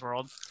Bobby's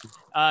World.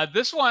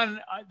 This one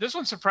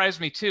surprised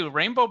me too.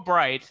 Rainbow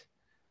Bright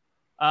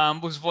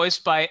was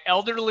voiced by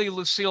elderly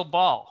Lucille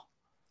Ball.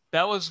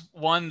 That was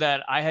one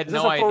that I had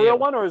no idea. Is this a for real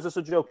one or is this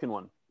a joking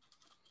one?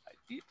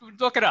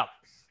 Look it up.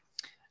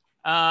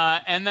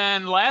 And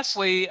then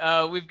lastly,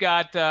 we've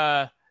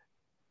got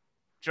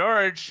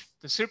George,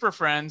 the Super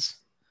Friends.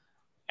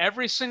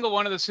 Every single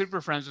one of the Super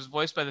Friends was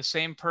voiced by the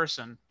same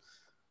person.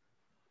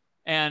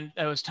 And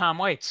it was Tom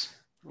Waits.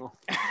 And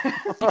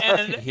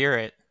you can hear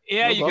it.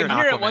 Yeah, you can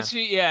hear it Aquaman. once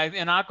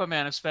in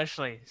Aquaman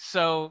especially.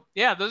 So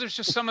yeah, those are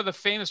just some of the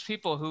famous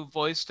people who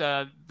voiced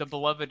the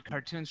beloved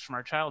cartoons from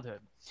our childhood.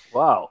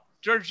 Wow.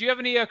 George, do you have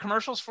any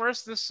commercials for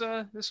us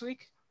this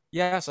week?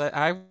 Yes,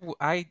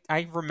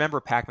 I remember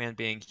Pac-Man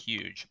being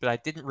huge, but I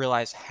didn't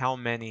realize how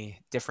many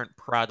different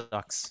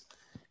products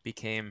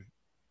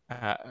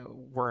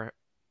were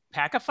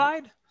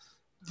Pacified?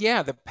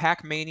 Yeah, the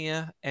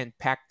Pac-Mania and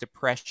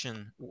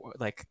Pac-Depression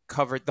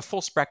covered the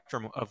full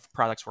spectrum of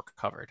products were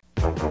covered.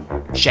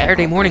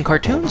 Saturday morning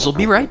cartoons will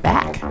be right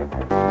back.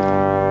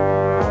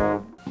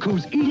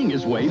 Who's eating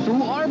his way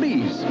through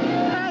Arby's?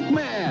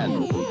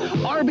 Pac-Man!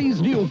 Arby's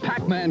new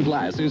Pac-Man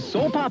glass is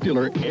so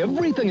popular,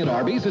 everything at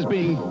Arby's is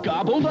being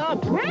gobbled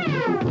up.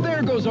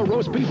 There goes a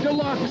roast beef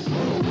deluxe.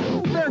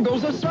 There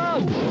goes a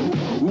sub.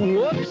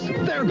 Whoops,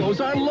 there goes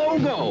our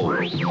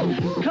logo.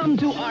 Come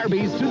to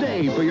Arby's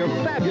today for your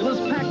fabulous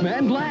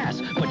Pac-Man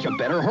glass. But you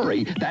better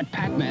hurry, that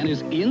Pac-Man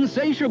is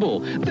insatiable.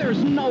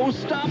 There's no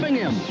stopping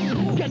him.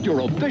 Get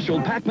your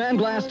official Pac-Man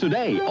glass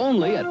today,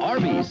 only at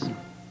Arby's.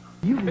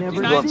 You've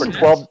never going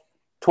for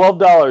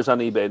 $12 on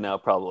eBay now,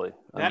 probably.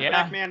 That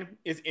Pac-Man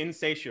is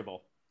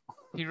insatiable.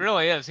 He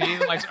really is. He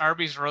even likes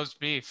Arby's roast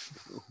beef.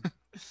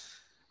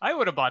 I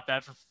would have bought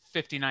that for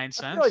 59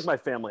 cents. I feel like my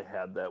family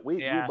had that.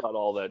 We bought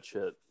all that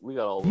shit. We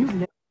got all. You've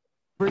never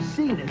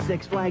seen a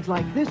Six Flags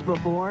like this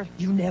before.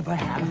 You never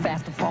had a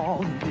faster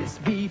fall than this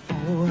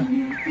before.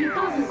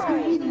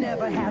 You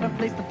never had a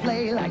place to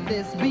play like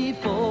this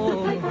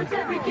before. What's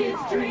every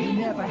kid's dream?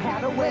 You never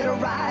had a way to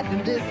ride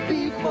than this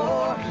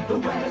before. The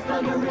wettest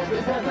Thunder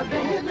River's ever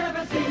been. You've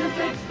never seen a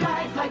Six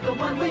Flags like the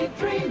one we've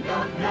dreamed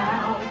of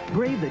now.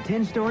 Brave the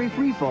 10-story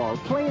free falls.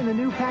 Play in the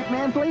new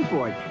Pac-Man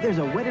Playfort. There's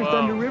a wetter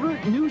Thunder River,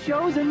 new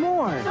shows, and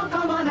more. So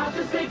come on out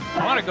to Six Flags.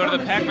 I want to go to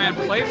the Pac-Man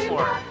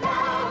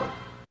Playfort.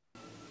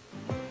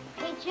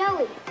 Hey,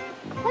 Joey,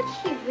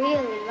 what's she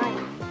really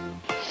like?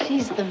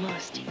 She's the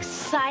most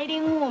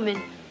exciting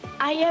woman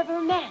I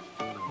ever met.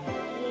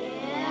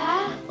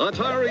 Yeah?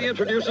 Atari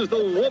introduces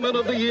the Woman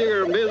of the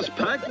Year, Ms.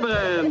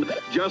 Pac-Man.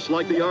 Just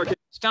like the arcade.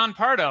 It's Don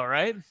Pardo,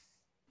 right?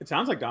 It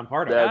sounds like Don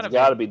Pardo. That's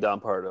got to be Don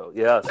Pardo.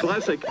 Yes.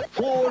 Classic.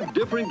 4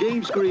 different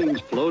game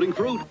screens, floating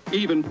fruit,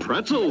 even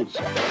pretzels.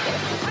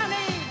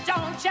 Honey,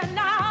 don't you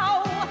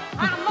know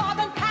I'm more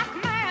than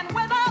Pac-Man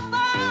with a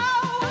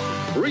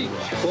bow? Reach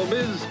for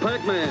Ms.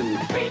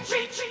 Pac-Man. Reach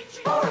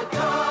for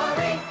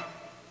Atari.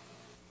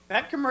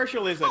 That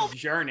commercial is a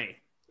journey.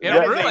 It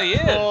really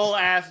is.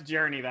 Full-ass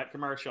journey, that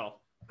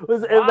commercial.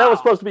 And that was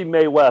supposed to be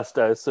Mae West,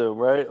 I assume,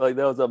 right? Like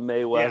that was a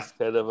Mae West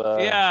kind of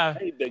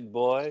hey, big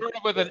boy. Sort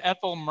of with an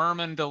Ethel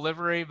Merman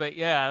delivery, but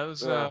yeah, it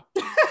was very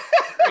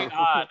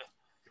odd.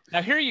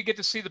 Now here you get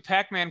to see the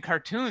Pac-Man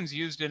cartoons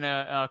used in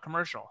a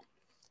commercial.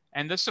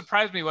 And this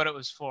surprised me what it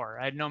was for.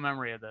 I had no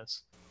memory of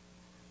this.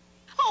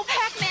 Oh,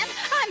 Pac-Man,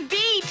 I'm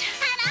beat.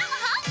 And I'm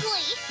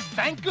hungry.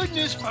 Thank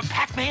goodness for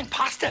Pac-Man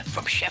pasta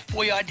from Chef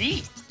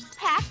Boyardee.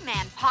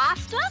 Pac-Man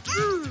pasta?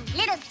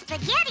 Little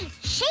spaghetti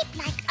shaped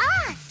like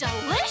us.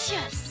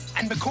 Delicious.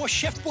 And because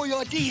Chef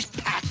Boyardee's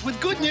packed with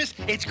goodness,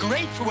 it's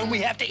great for when we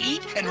have to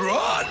eat and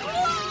run.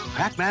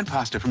 Pac-Man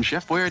pasta from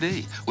Chef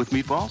Boyardee with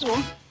meatballs,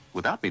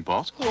 without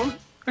meatballs,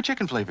 or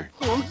chicken flavor.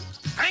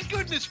 Thank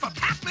goodness for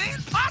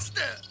Pac-Man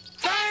pasta.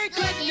 Thank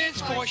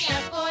goodness for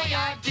Chef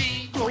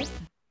Boyardee.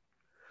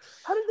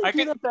 How did they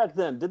do that back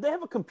then? Did they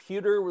have a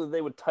computer where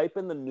they would type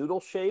in the noodle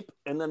shape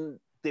and then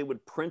they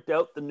would print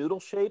out the noodle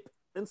shape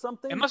in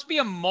something? It must be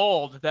a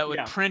mold that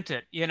would print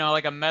it,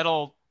 like a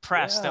metal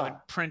press that would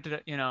print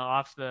it,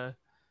 off the.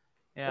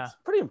 Yeah, it's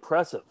pretty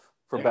impressive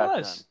for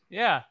back then.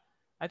 Yeah,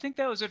 I think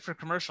that was it for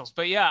commercials.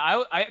 But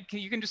yeah,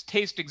 you can just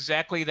taste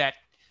exactly that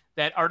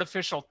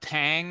artificial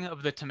tang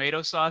of the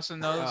tomato sauce in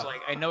those.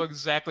 Like I know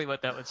exactly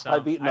what that would sound.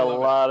 I've eaten a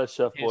lot of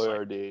Chef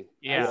Boyardee.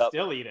 Yeah, I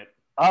still eat it.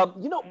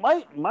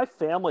 My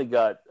family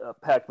got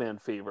Pac-Man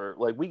fever.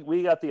 Like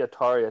we got the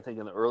Atari, I think,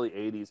 in the early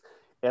 '80s.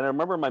 And I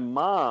remember my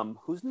mom,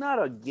 who's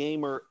not a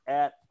gamer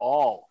at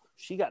all,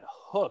 she got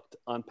hooked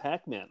on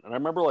Pac-Man. And I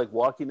remember like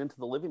walking into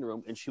the living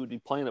room and she would be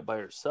playing it by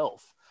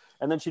herself.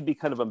 And then she'd be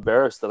kind of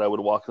embarrassed that I would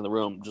walk in the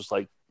room just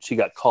like she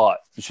got caught.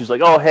 And she's like,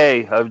 "Oh,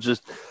 hey, I was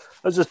just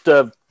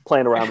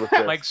playing around with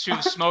this." Like she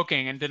was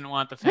smoking and didn't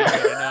want the family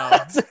to know.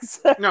 That's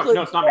exactly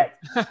no, it's not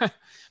me.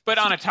 But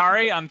on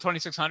Atari, on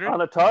 2600? On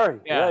Atari,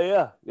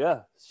 yeah.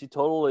 She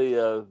totally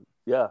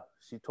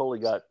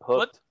got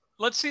hooked.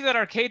 Let's see that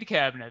arcade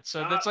cabinet.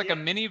 So that's like a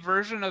mini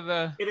version of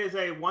the. It is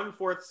a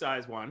 1/4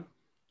 size one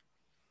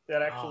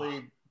that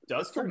actually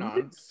does turn on.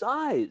 Good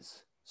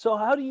size. So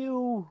how do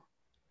you?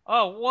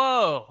 Oh,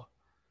 whoa!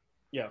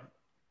 Yeah.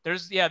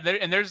 There's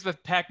the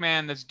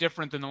Pac-Man that's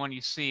different than the one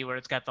you see, where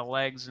it's got the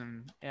legs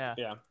and yeah.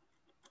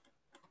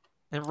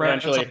 And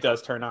eventually, it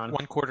does turn on.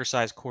 1/4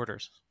 size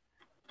quarters.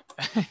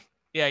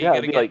 Yeah, you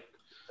gotta get.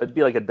 It'd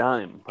be like a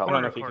dime. Probably. I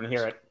don't know if you can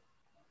hear it.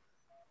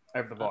 I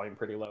have the volume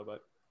pretty low,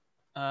 but.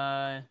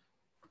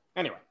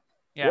 Anyway.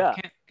 Yeah.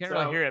 Can't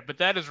really hear it, but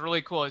that is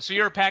really cool. So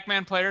you're a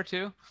Pac-Man player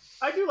too?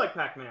 I do like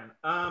Pac-Man.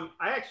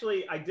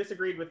 I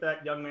disagreed with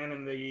that young man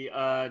in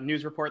the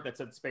news report that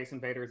said Space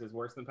Invaders is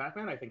worse than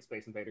Pac-Man. I think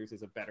Space Invaders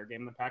is a better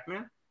game than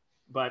Pac-Man.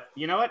 But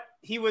you know what?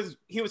 He was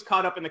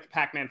caught up in the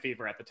Pac-Man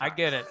fever at the time. I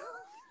get it.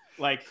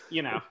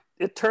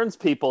 It turns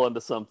people into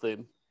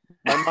something.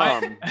 My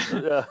mom.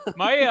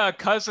 My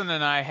cousin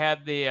and I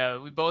had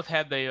we both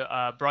had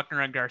the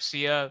Bruckner and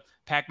Garcia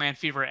Pac-Man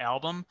Fever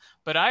album,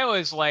 but I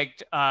always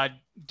liked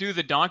Do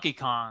the Donkey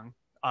Kong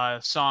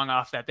song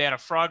off that. They had a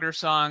Frogger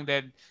song.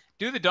 They'd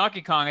Do the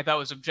Donkey Kong, I thought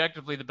was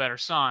objectively the better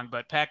song,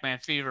 but Pac-Man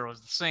Fever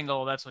was the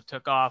single. That's what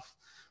took off,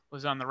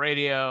 was on the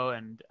radio,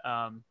 and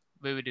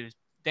we would do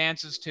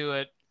dances to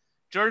it.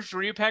 George,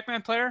 were you a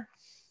Pac-Man player?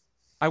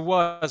 I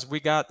was. We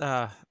got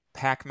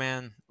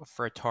Pac-Man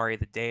for Atari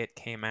the day it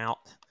came out.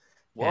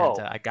 Whoa.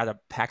 And I got a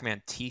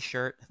Pac-Man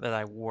t-shirt that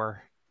I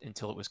wore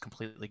until it was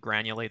completely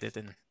granulated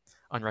and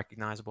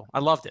unrecognizable. I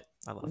loved it.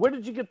 Where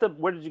did you get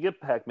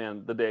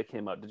Pac-Man the day it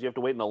came out? Did you have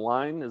to wait in a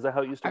line? Is that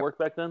how it used to work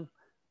back then?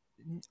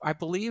 I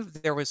believe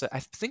I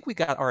think we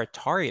got our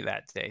Atari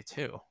that day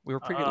too. We were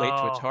pretty late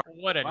to Atari.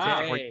 What a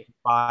day.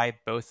 Buy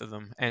both of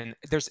them. And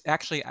there's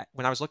actually,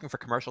 when I was looking for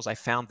commercials, I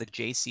found the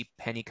J.C.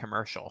 Penney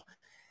commercial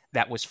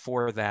that was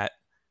for that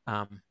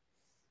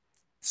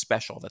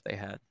special that they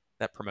had,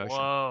 that promotion.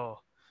 Whoa.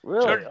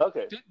 Really? George,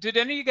 okay. Did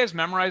any of you guys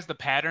memorize the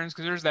patterns?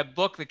 Because there's that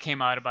book that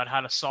came out about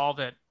how to solve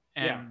it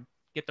and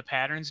get the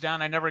patterns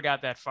down. I never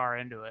got that far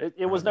into it.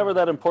 It was never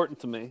that important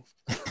to me.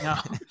 No.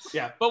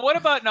 Yeah. But what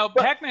about now?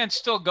 Pac-Man's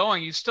still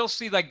going. You still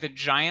see like the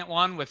giant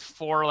one with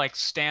 4 like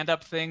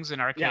stand-up things in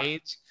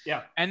arcades.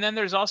 Yeah. And then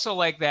there's also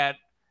like that.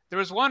 There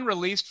was one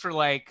released for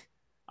like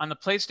on the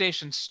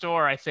PlayStation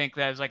Store, I think,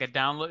 that was like a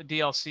download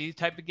DLC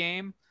type of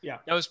game. Yeah.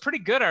 That was pretty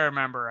good. I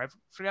remember. I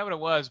forgot what it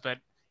was, but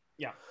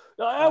yeah.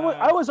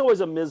 I was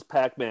always a Ms.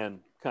 Pac-Man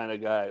kind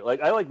of guy.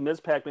 Like I like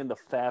Ms. Pac-Man, the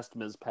fast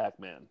Ms.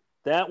 Pac-Man.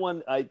 That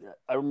one, I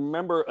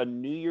remember a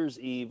New Year's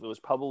Eve. It was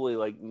probably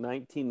like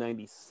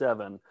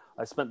 1997.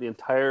 I spent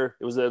it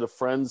was at a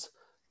friend's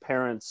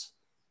parents'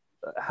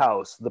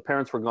 house. The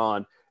parents were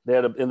gone. They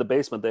had in the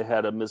basement, they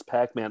had a Ms.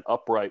 Pac-Man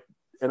upright.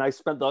 And I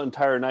spent the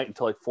entire night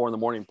until like 4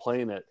 a.m.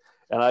 playing it.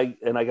 And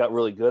I got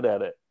really good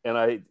at it. And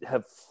I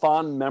have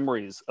fond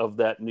memories of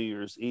that New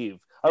Year's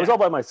Eve. I was all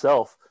by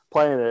myself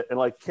playing it. And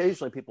like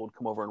occasionally people would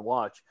come over and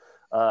watch.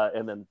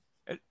 And then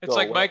it's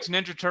like Mike's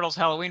Ninja Turtles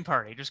Halloween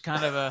party, just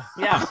kind of a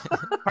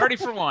party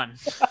for one.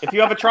 If you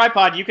have a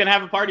tripod, you can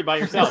have a party by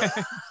yourself.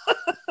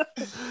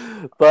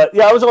 But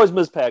yeah, I was always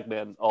Ms.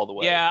 Pac-Man all the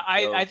way. Yeah,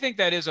 so. I think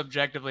that is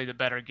objectively the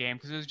better game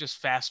because it was just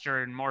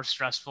faster and more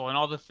stressful, and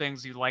all the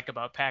things you like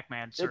about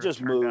Pac-Man. It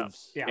just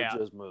moves. Yeah, It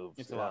just moves.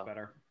 It's a lot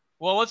better.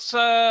 Well, let's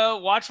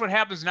watch what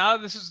happens now.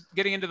 This is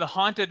getting into the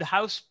haunted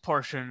house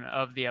portion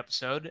of the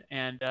episode,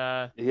 and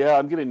yeah,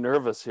 I'm getting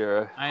nervous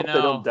here. I Hope know.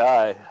 they don't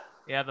die.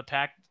 Yeah, the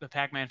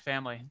Pac-Man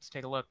family. Let's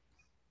take a look.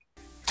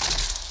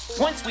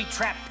 Once we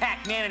trap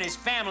Pac-Man and his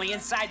family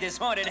inside this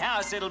haunted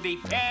house, it'll be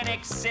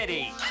Panic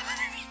City.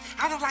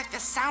 I don't like the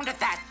sound of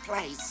that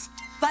place.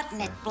 Button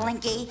it,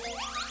 Blinky.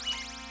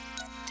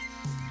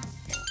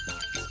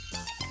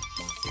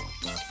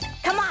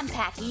 Come on,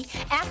 Packy.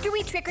 After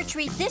we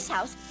trick-or-treat this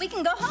house, we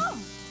can go home.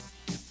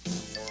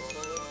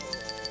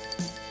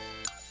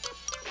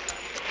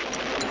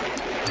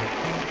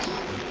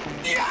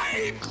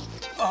 Yeah.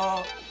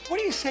 What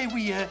do you say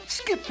we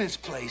skip this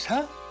place,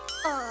 huh?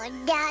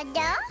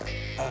 Dada?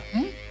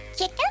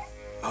 Chicken?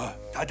 That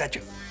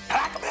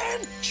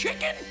Pac-Man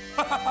chicken?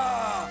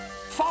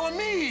 Follow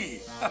me.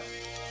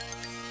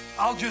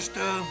 I'll just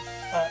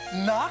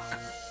knock.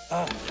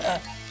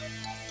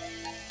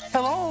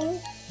 Hello?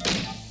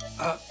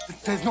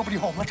 There's nobody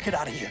home. Let's get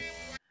out of here.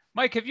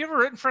 Mike, have you ever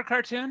written for a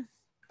cartoon?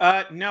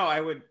 No, I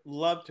would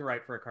love to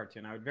write for a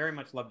cartoon. I would very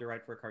much love to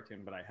write for a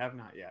cartoon, but I have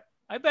not yet.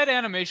 I bet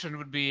animation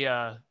would be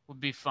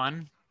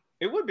fun.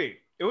 It would be.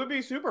 It would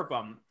be super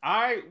fun.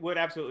 I would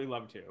absolutely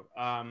love to.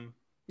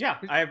 Yeah,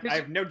 I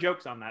have no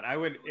jokes on that. I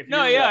would. If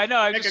No, you, yeah, I know.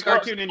 I make just a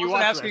cartoon and you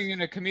wasn't watch asking this.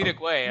 in a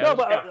comedic way. No,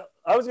 but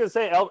I was going to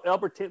say,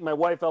 Albertina, my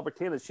wife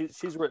Albertina,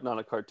 she's written on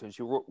a cartoon.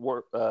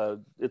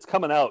 It's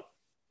coming out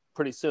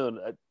pretty soon.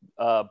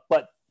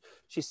 But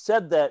she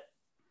said that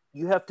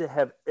you have to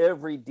have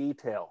every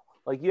detail.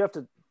 Like you have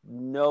to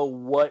know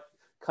what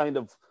kind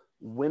of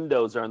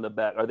windows are in the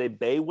back. Are they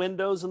bay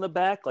windows in the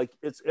back? Like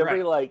it's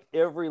every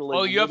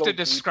Oh, you have to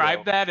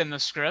describe that in the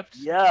script?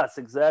 Yes,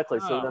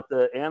 exactly. So Oh. that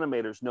the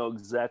animators know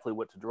exactly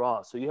what to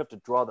draw. So you have to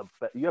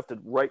you have to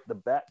write the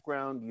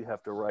background. You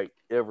have to write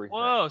everything.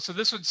 Whoa, so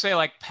this would say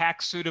like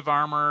pack suit of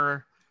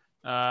armor.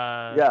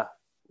 Yeah.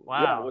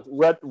 Wow. Yeah,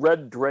 with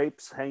red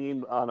drapes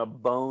hanging on a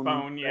bone.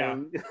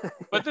 thing.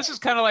 But this is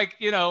kind of like,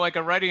 like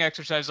a writing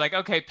exercise. Like,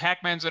 okay,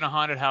 Pac-Man's in a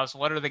haunted house.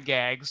 What are the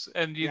gags?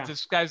 And the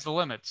sky's the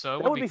limit. So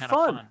it That would be kind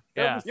fun. of fun.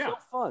 That would be so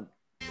fun.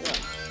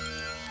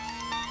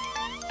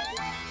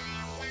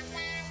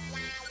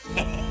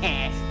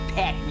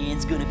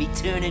 Pac-Man's gonna be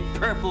turning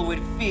purple with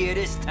fear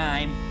this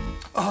time.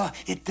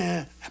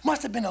 It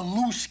must have been a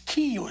loose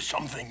key or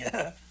something.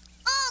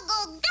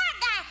 Oh,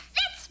 Gaga!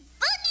 Let's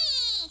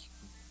boogie!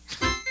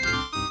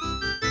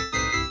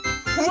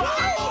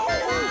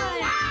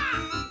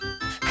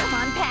 Come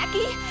on,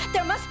 Packy.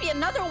 There must be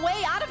another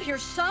way out of here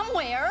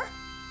somewhere.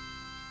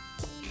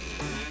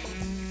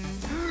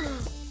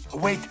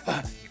 Wait,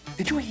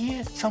 did you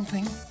hear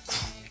something?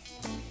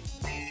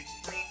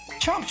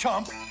 Chomp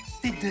Chomp,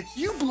 did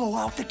you blow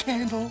out the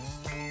candle?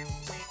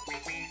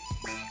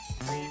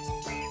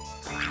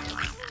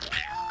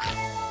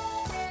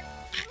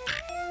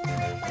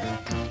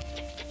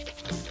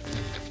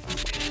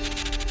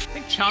 I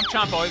think Chomp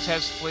Chomp always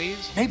has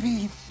fleas.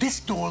 Maybe this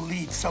door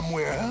leads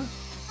somewhere, huh?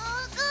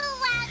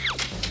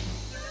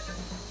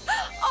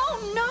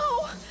 Oh,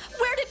 no!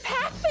 Where did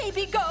Pac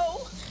Baby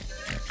go?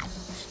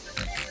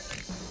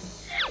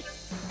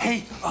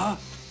 Hey,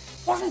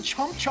 wasn't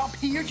Chomp Chomp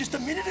here just a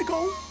minute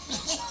ago?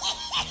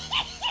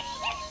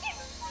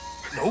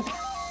 Nope,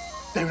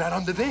 they're not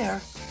under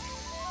there.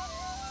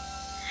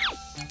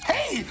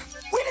 Hey,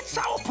 where did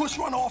Sourpuss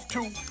run off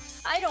to?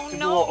 I don't He's a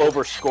know. little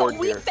overscored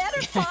We here.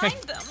 better find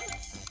them.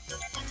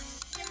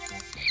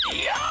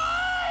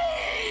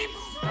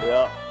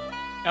 Yeah.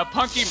 Now,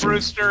 Punky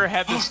Brewster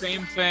had the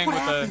same thing with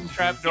a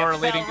trapdoor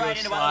leading to a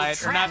slide.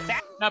 Or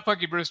not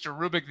Punky Brewster,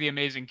 Rubik the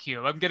Amazing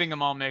Cube. I'm getting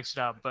them all mixed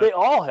up. But They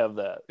all have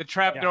that. the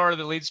trapdoor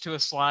that leads to a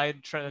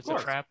slide, that's a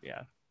course. trap,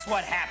 yeah. That's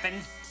what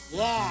happened.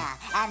 Yeah,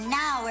 and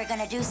now we're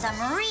gonna do some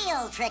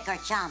real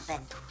trick-or-chomping.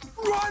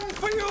 Run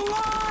for your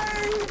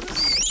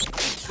lives!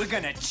 We're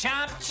gonna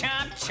chomp,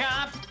 chomp,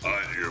 chomp.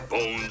 On your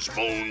bones,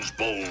 bones,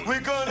 bones.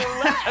 We're gonna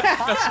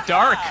That's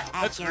dark. At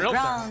That's your real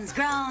dark. groans,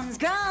 groans,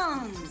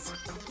 groans.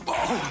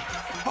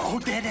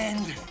 Oh, dead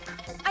end.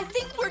 I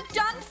think we're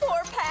done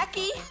for,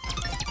 Packy.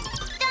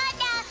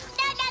 Dada,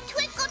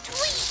 twinkle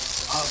tweet.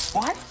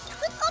 What?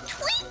 Twinkle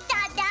tweet,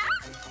 Dada.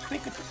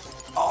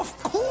 Of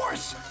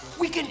course!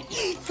 We can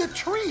eat the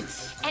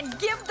treats! And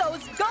give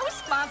those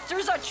ghost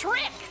monsters a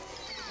trick.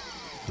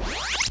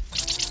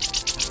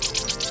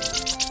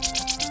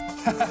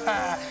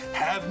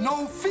 Have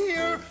no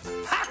fear,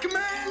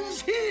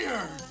 Pac-Man's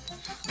here!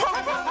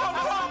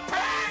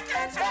 Pac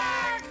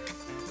attack!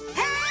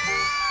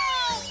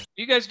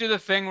 You guys do the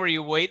thing where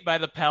you wait by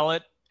the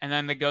pellet and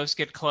then the ghosts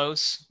get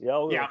close?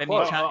 Yeah, Yeah, Then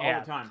all you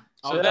chomp- the time.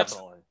 So All that's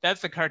definitely.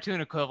 that's the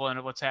cartoon equivalent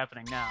of what's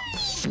happening now.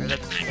 Or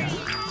that's- yeah.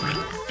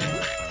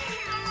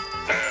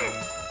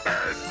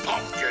 Bad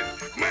pumpkin,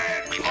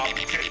 mad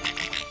pumpkin.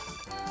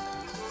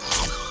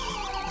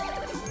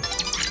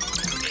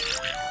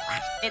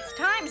 It's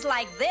times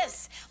like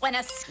this when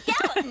a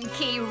skeleton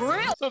key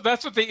really... So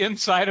that's what the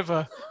inside of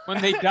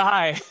when they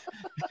die,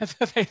 that's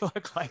what they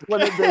look like. When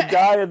they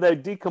die and they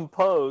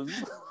decompose.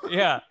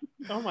 Yeah.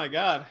 Oh my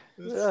God.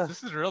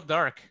 This is real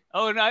dark.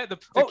 Oh, and the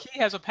key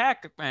has a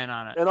Pac-Man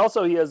on it. And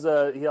also he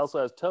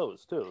also has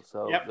toes too.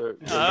 So yep.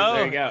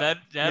 There you go.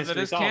 That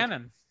is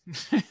canon.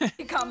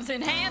 It comes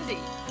in handy.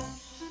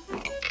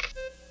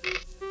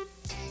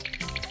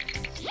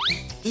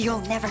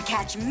 You'll never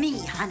catch me,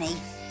 honey.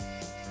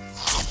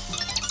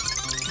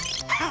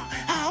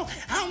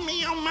 Oh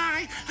me, oh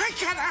my! I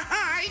gotta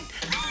hide.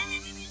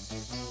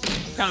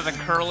 Kind of the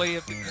curly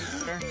of the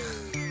there.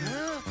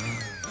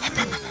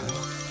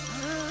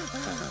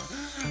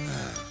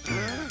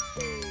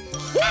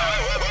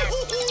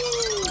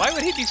 Why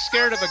would he be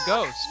scared of a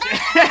ghost?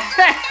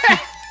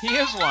 He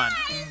is one.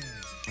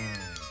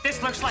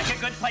 This looks like a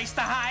good place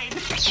to hide.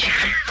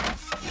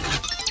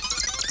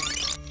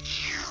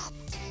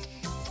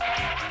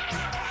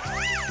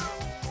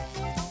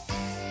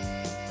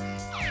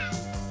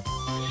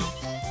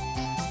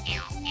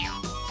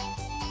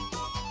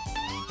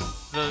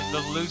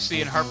 The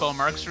Lucy and Harpo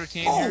Marx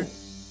routine here.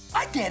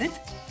 I get it.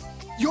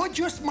 You're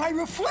just my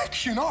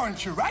reflection,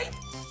 aren't you, right?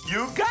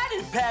 You got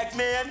it,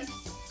 Pac-Man.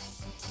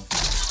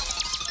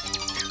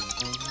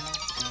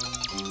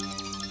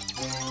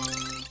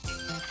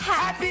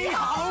 Happy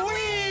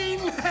Halloween!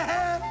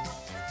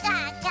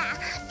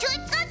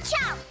 Twinkle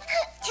chomp!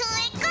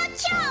 Twinkle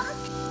chomp!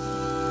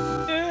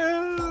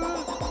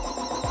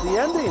 The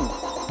ending.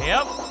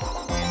 Yep.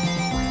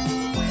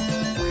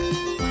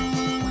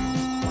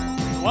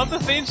 Love the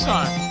theme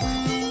song.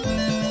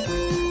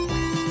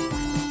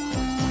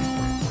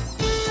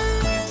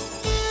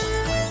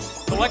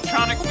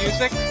 Electronic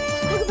music.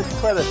 Look at the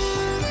credits.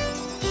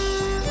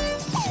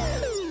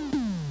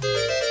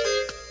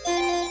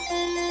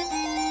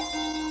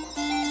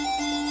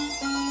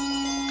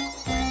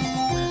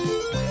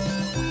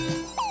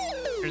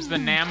 There's the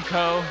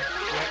Namco.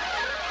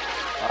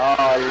 Oh,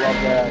 I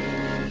love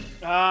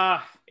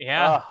that.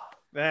 Yeah.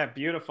 That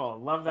beautiful.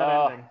 Love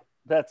that ending.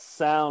 That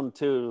sound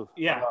too.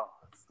 Yeah. Oh,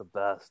 it's the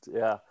best.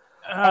 Yeah.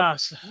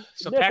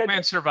 So Nick,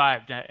 Pac-Man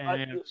survived and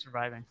ended up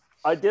surviving.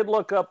 I did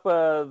look up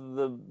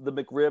the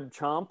McRib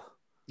Chomp.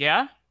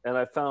 Yeah? And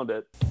I found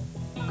it.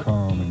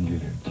 Come and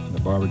get it. The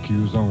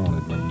barbecue's on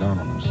at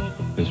McDonald's.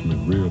 It's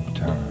McRib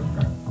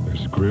time.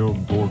 There's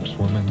grilled pork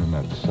swimming in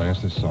that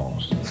sassy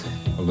sauce.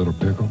 A little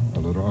pickle, a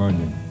little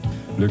onion.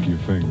 Lick your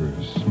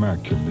fingers,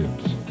 smack your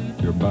lips.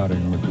 You're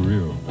biting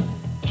McRib.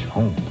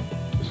 Chomp.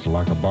 It's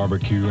like a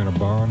barbecue in a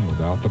barn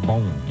without the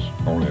bones.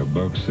 Only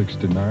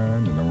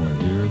 $1.69 and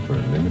only here for a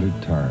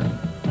limited time.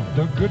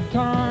 The good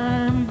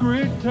time,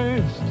 great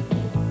taste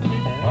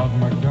of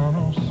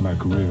McDonald's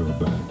McRib.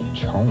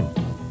 Chomp.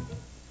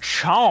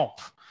 Chomp.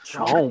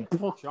 Chomp.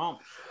 Chomp.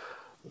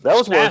 That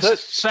was worth it.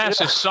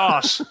 Sassy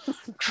sauce.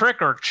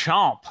 Trick or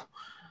chomp.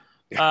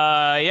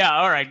 Yeah,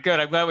 all right, good.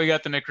 I'm glad we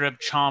got the McRib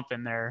Chomp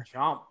in there.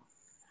 Chomp.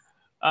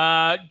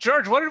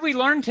 George, what did we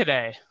learn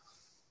today?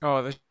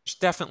 Oh, there's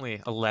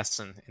definitely a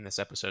lesson in this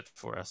episode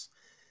for us.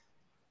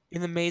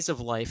 In the maze of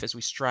life, as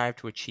we strive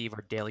to achieve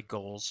our daily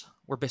goals,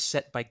 we're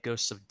beset by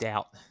ghosts of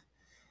doubt.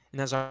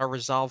 And as our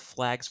resolve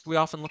flags, we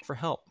often look for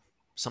help.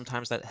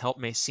 Sometimes that help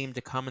may seem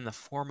to come in the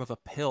form of a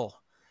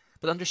pill.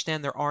 But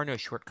understand there are no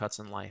shortcuts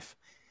in life.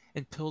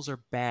 And pills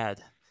are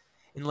bad,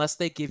 unless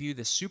they give you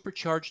the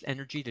supercharged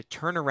energy to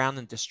turn around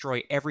and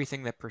destroy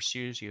everything that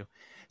pursues you.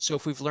 So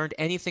if we've learned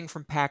anything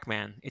from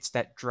Pac-Man, it's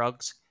that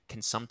drugs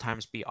can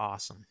sometimes be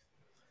awesome.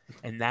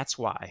 And that's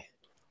why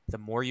the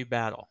more you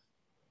battle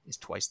is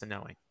twice the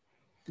knowing.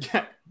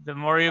 The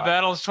more you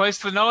battle is twice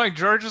the knowing.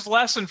 George's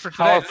lesson for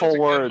today. Powerful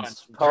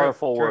words.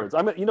 Powerful words.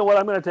 You know what?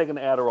 I'm going to take an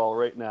Adderall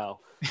right now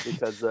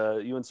because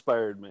you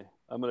inspired me.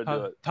 I'm going to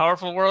do it.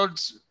 Powerful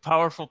words,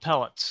 powerful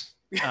pellets.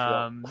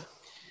 And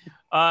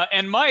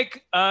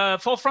Mike,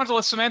 Full Frontal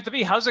with Samantha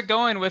B. How's it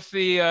going with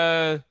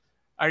the?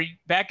 Are you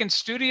back in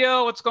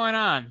studio? What's going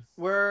on?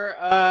 We're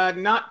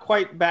not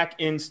quite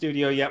back in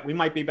studio yet. We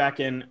might be back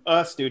in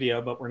a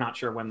studio, but we're not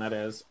sure when that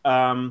is.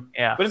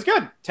 Yeah. But it's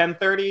good.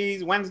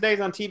 10:30 Wednesdays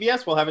on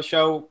TBS. We'll have a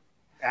show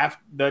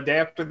the day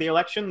after the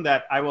election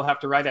that I will have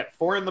to write at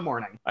 4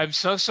 a.m. I'm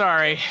so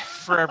sorry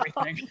for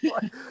everything.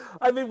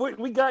 I mean,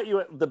 we got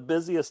you at the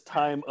busiest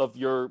time of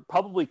your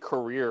probably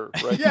career,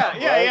 right?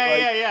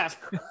 Yeah.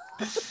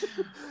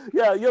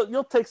 Yeah,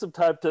 you'll take some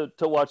time to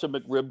watch a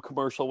McRib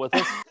commercial with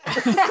us.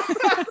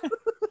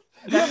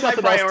 That's my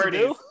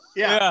priority.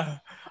 Yeah.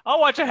 I'll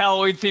watch a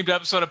Halloween themed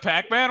episode of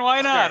Pac-Man.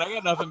 Why not? I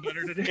got nothing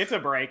better to do. It's a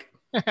break.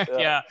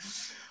 Yeah.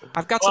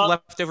 I've got some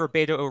leftover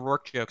Beto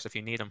O'Rourke jokes if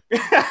you need them.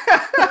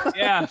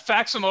 Yeah,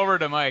 fax them over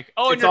to Mike.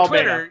 Oh, and It's your all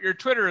Twitter. beta. Your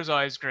Twitter is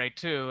always great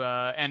too,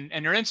 and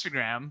your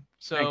Instagram.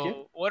 So Thank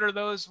you. what are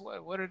those?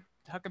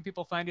 How can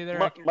people find you there?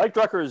 Mike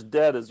Drucker is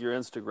dead is your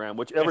Instagram,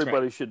 which That's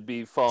everybody right. should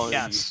be following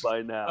you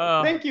by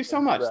now. Thank you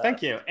so much.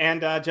 Thank you.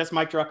 And just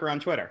Mike Drucker on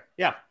Twitter.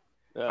 Yeah.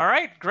 All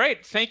right,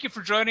 great. Thank you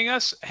for joining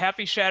us.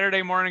 Happy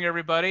Shaturday morning,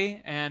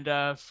 everybody. And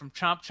from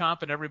Chomp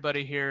Chomp and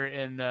everybody here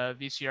in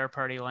VCR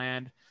Party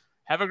Land,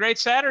 have a great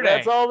Saturday.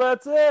 That's all.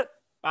 That's it.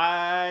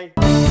 Bye.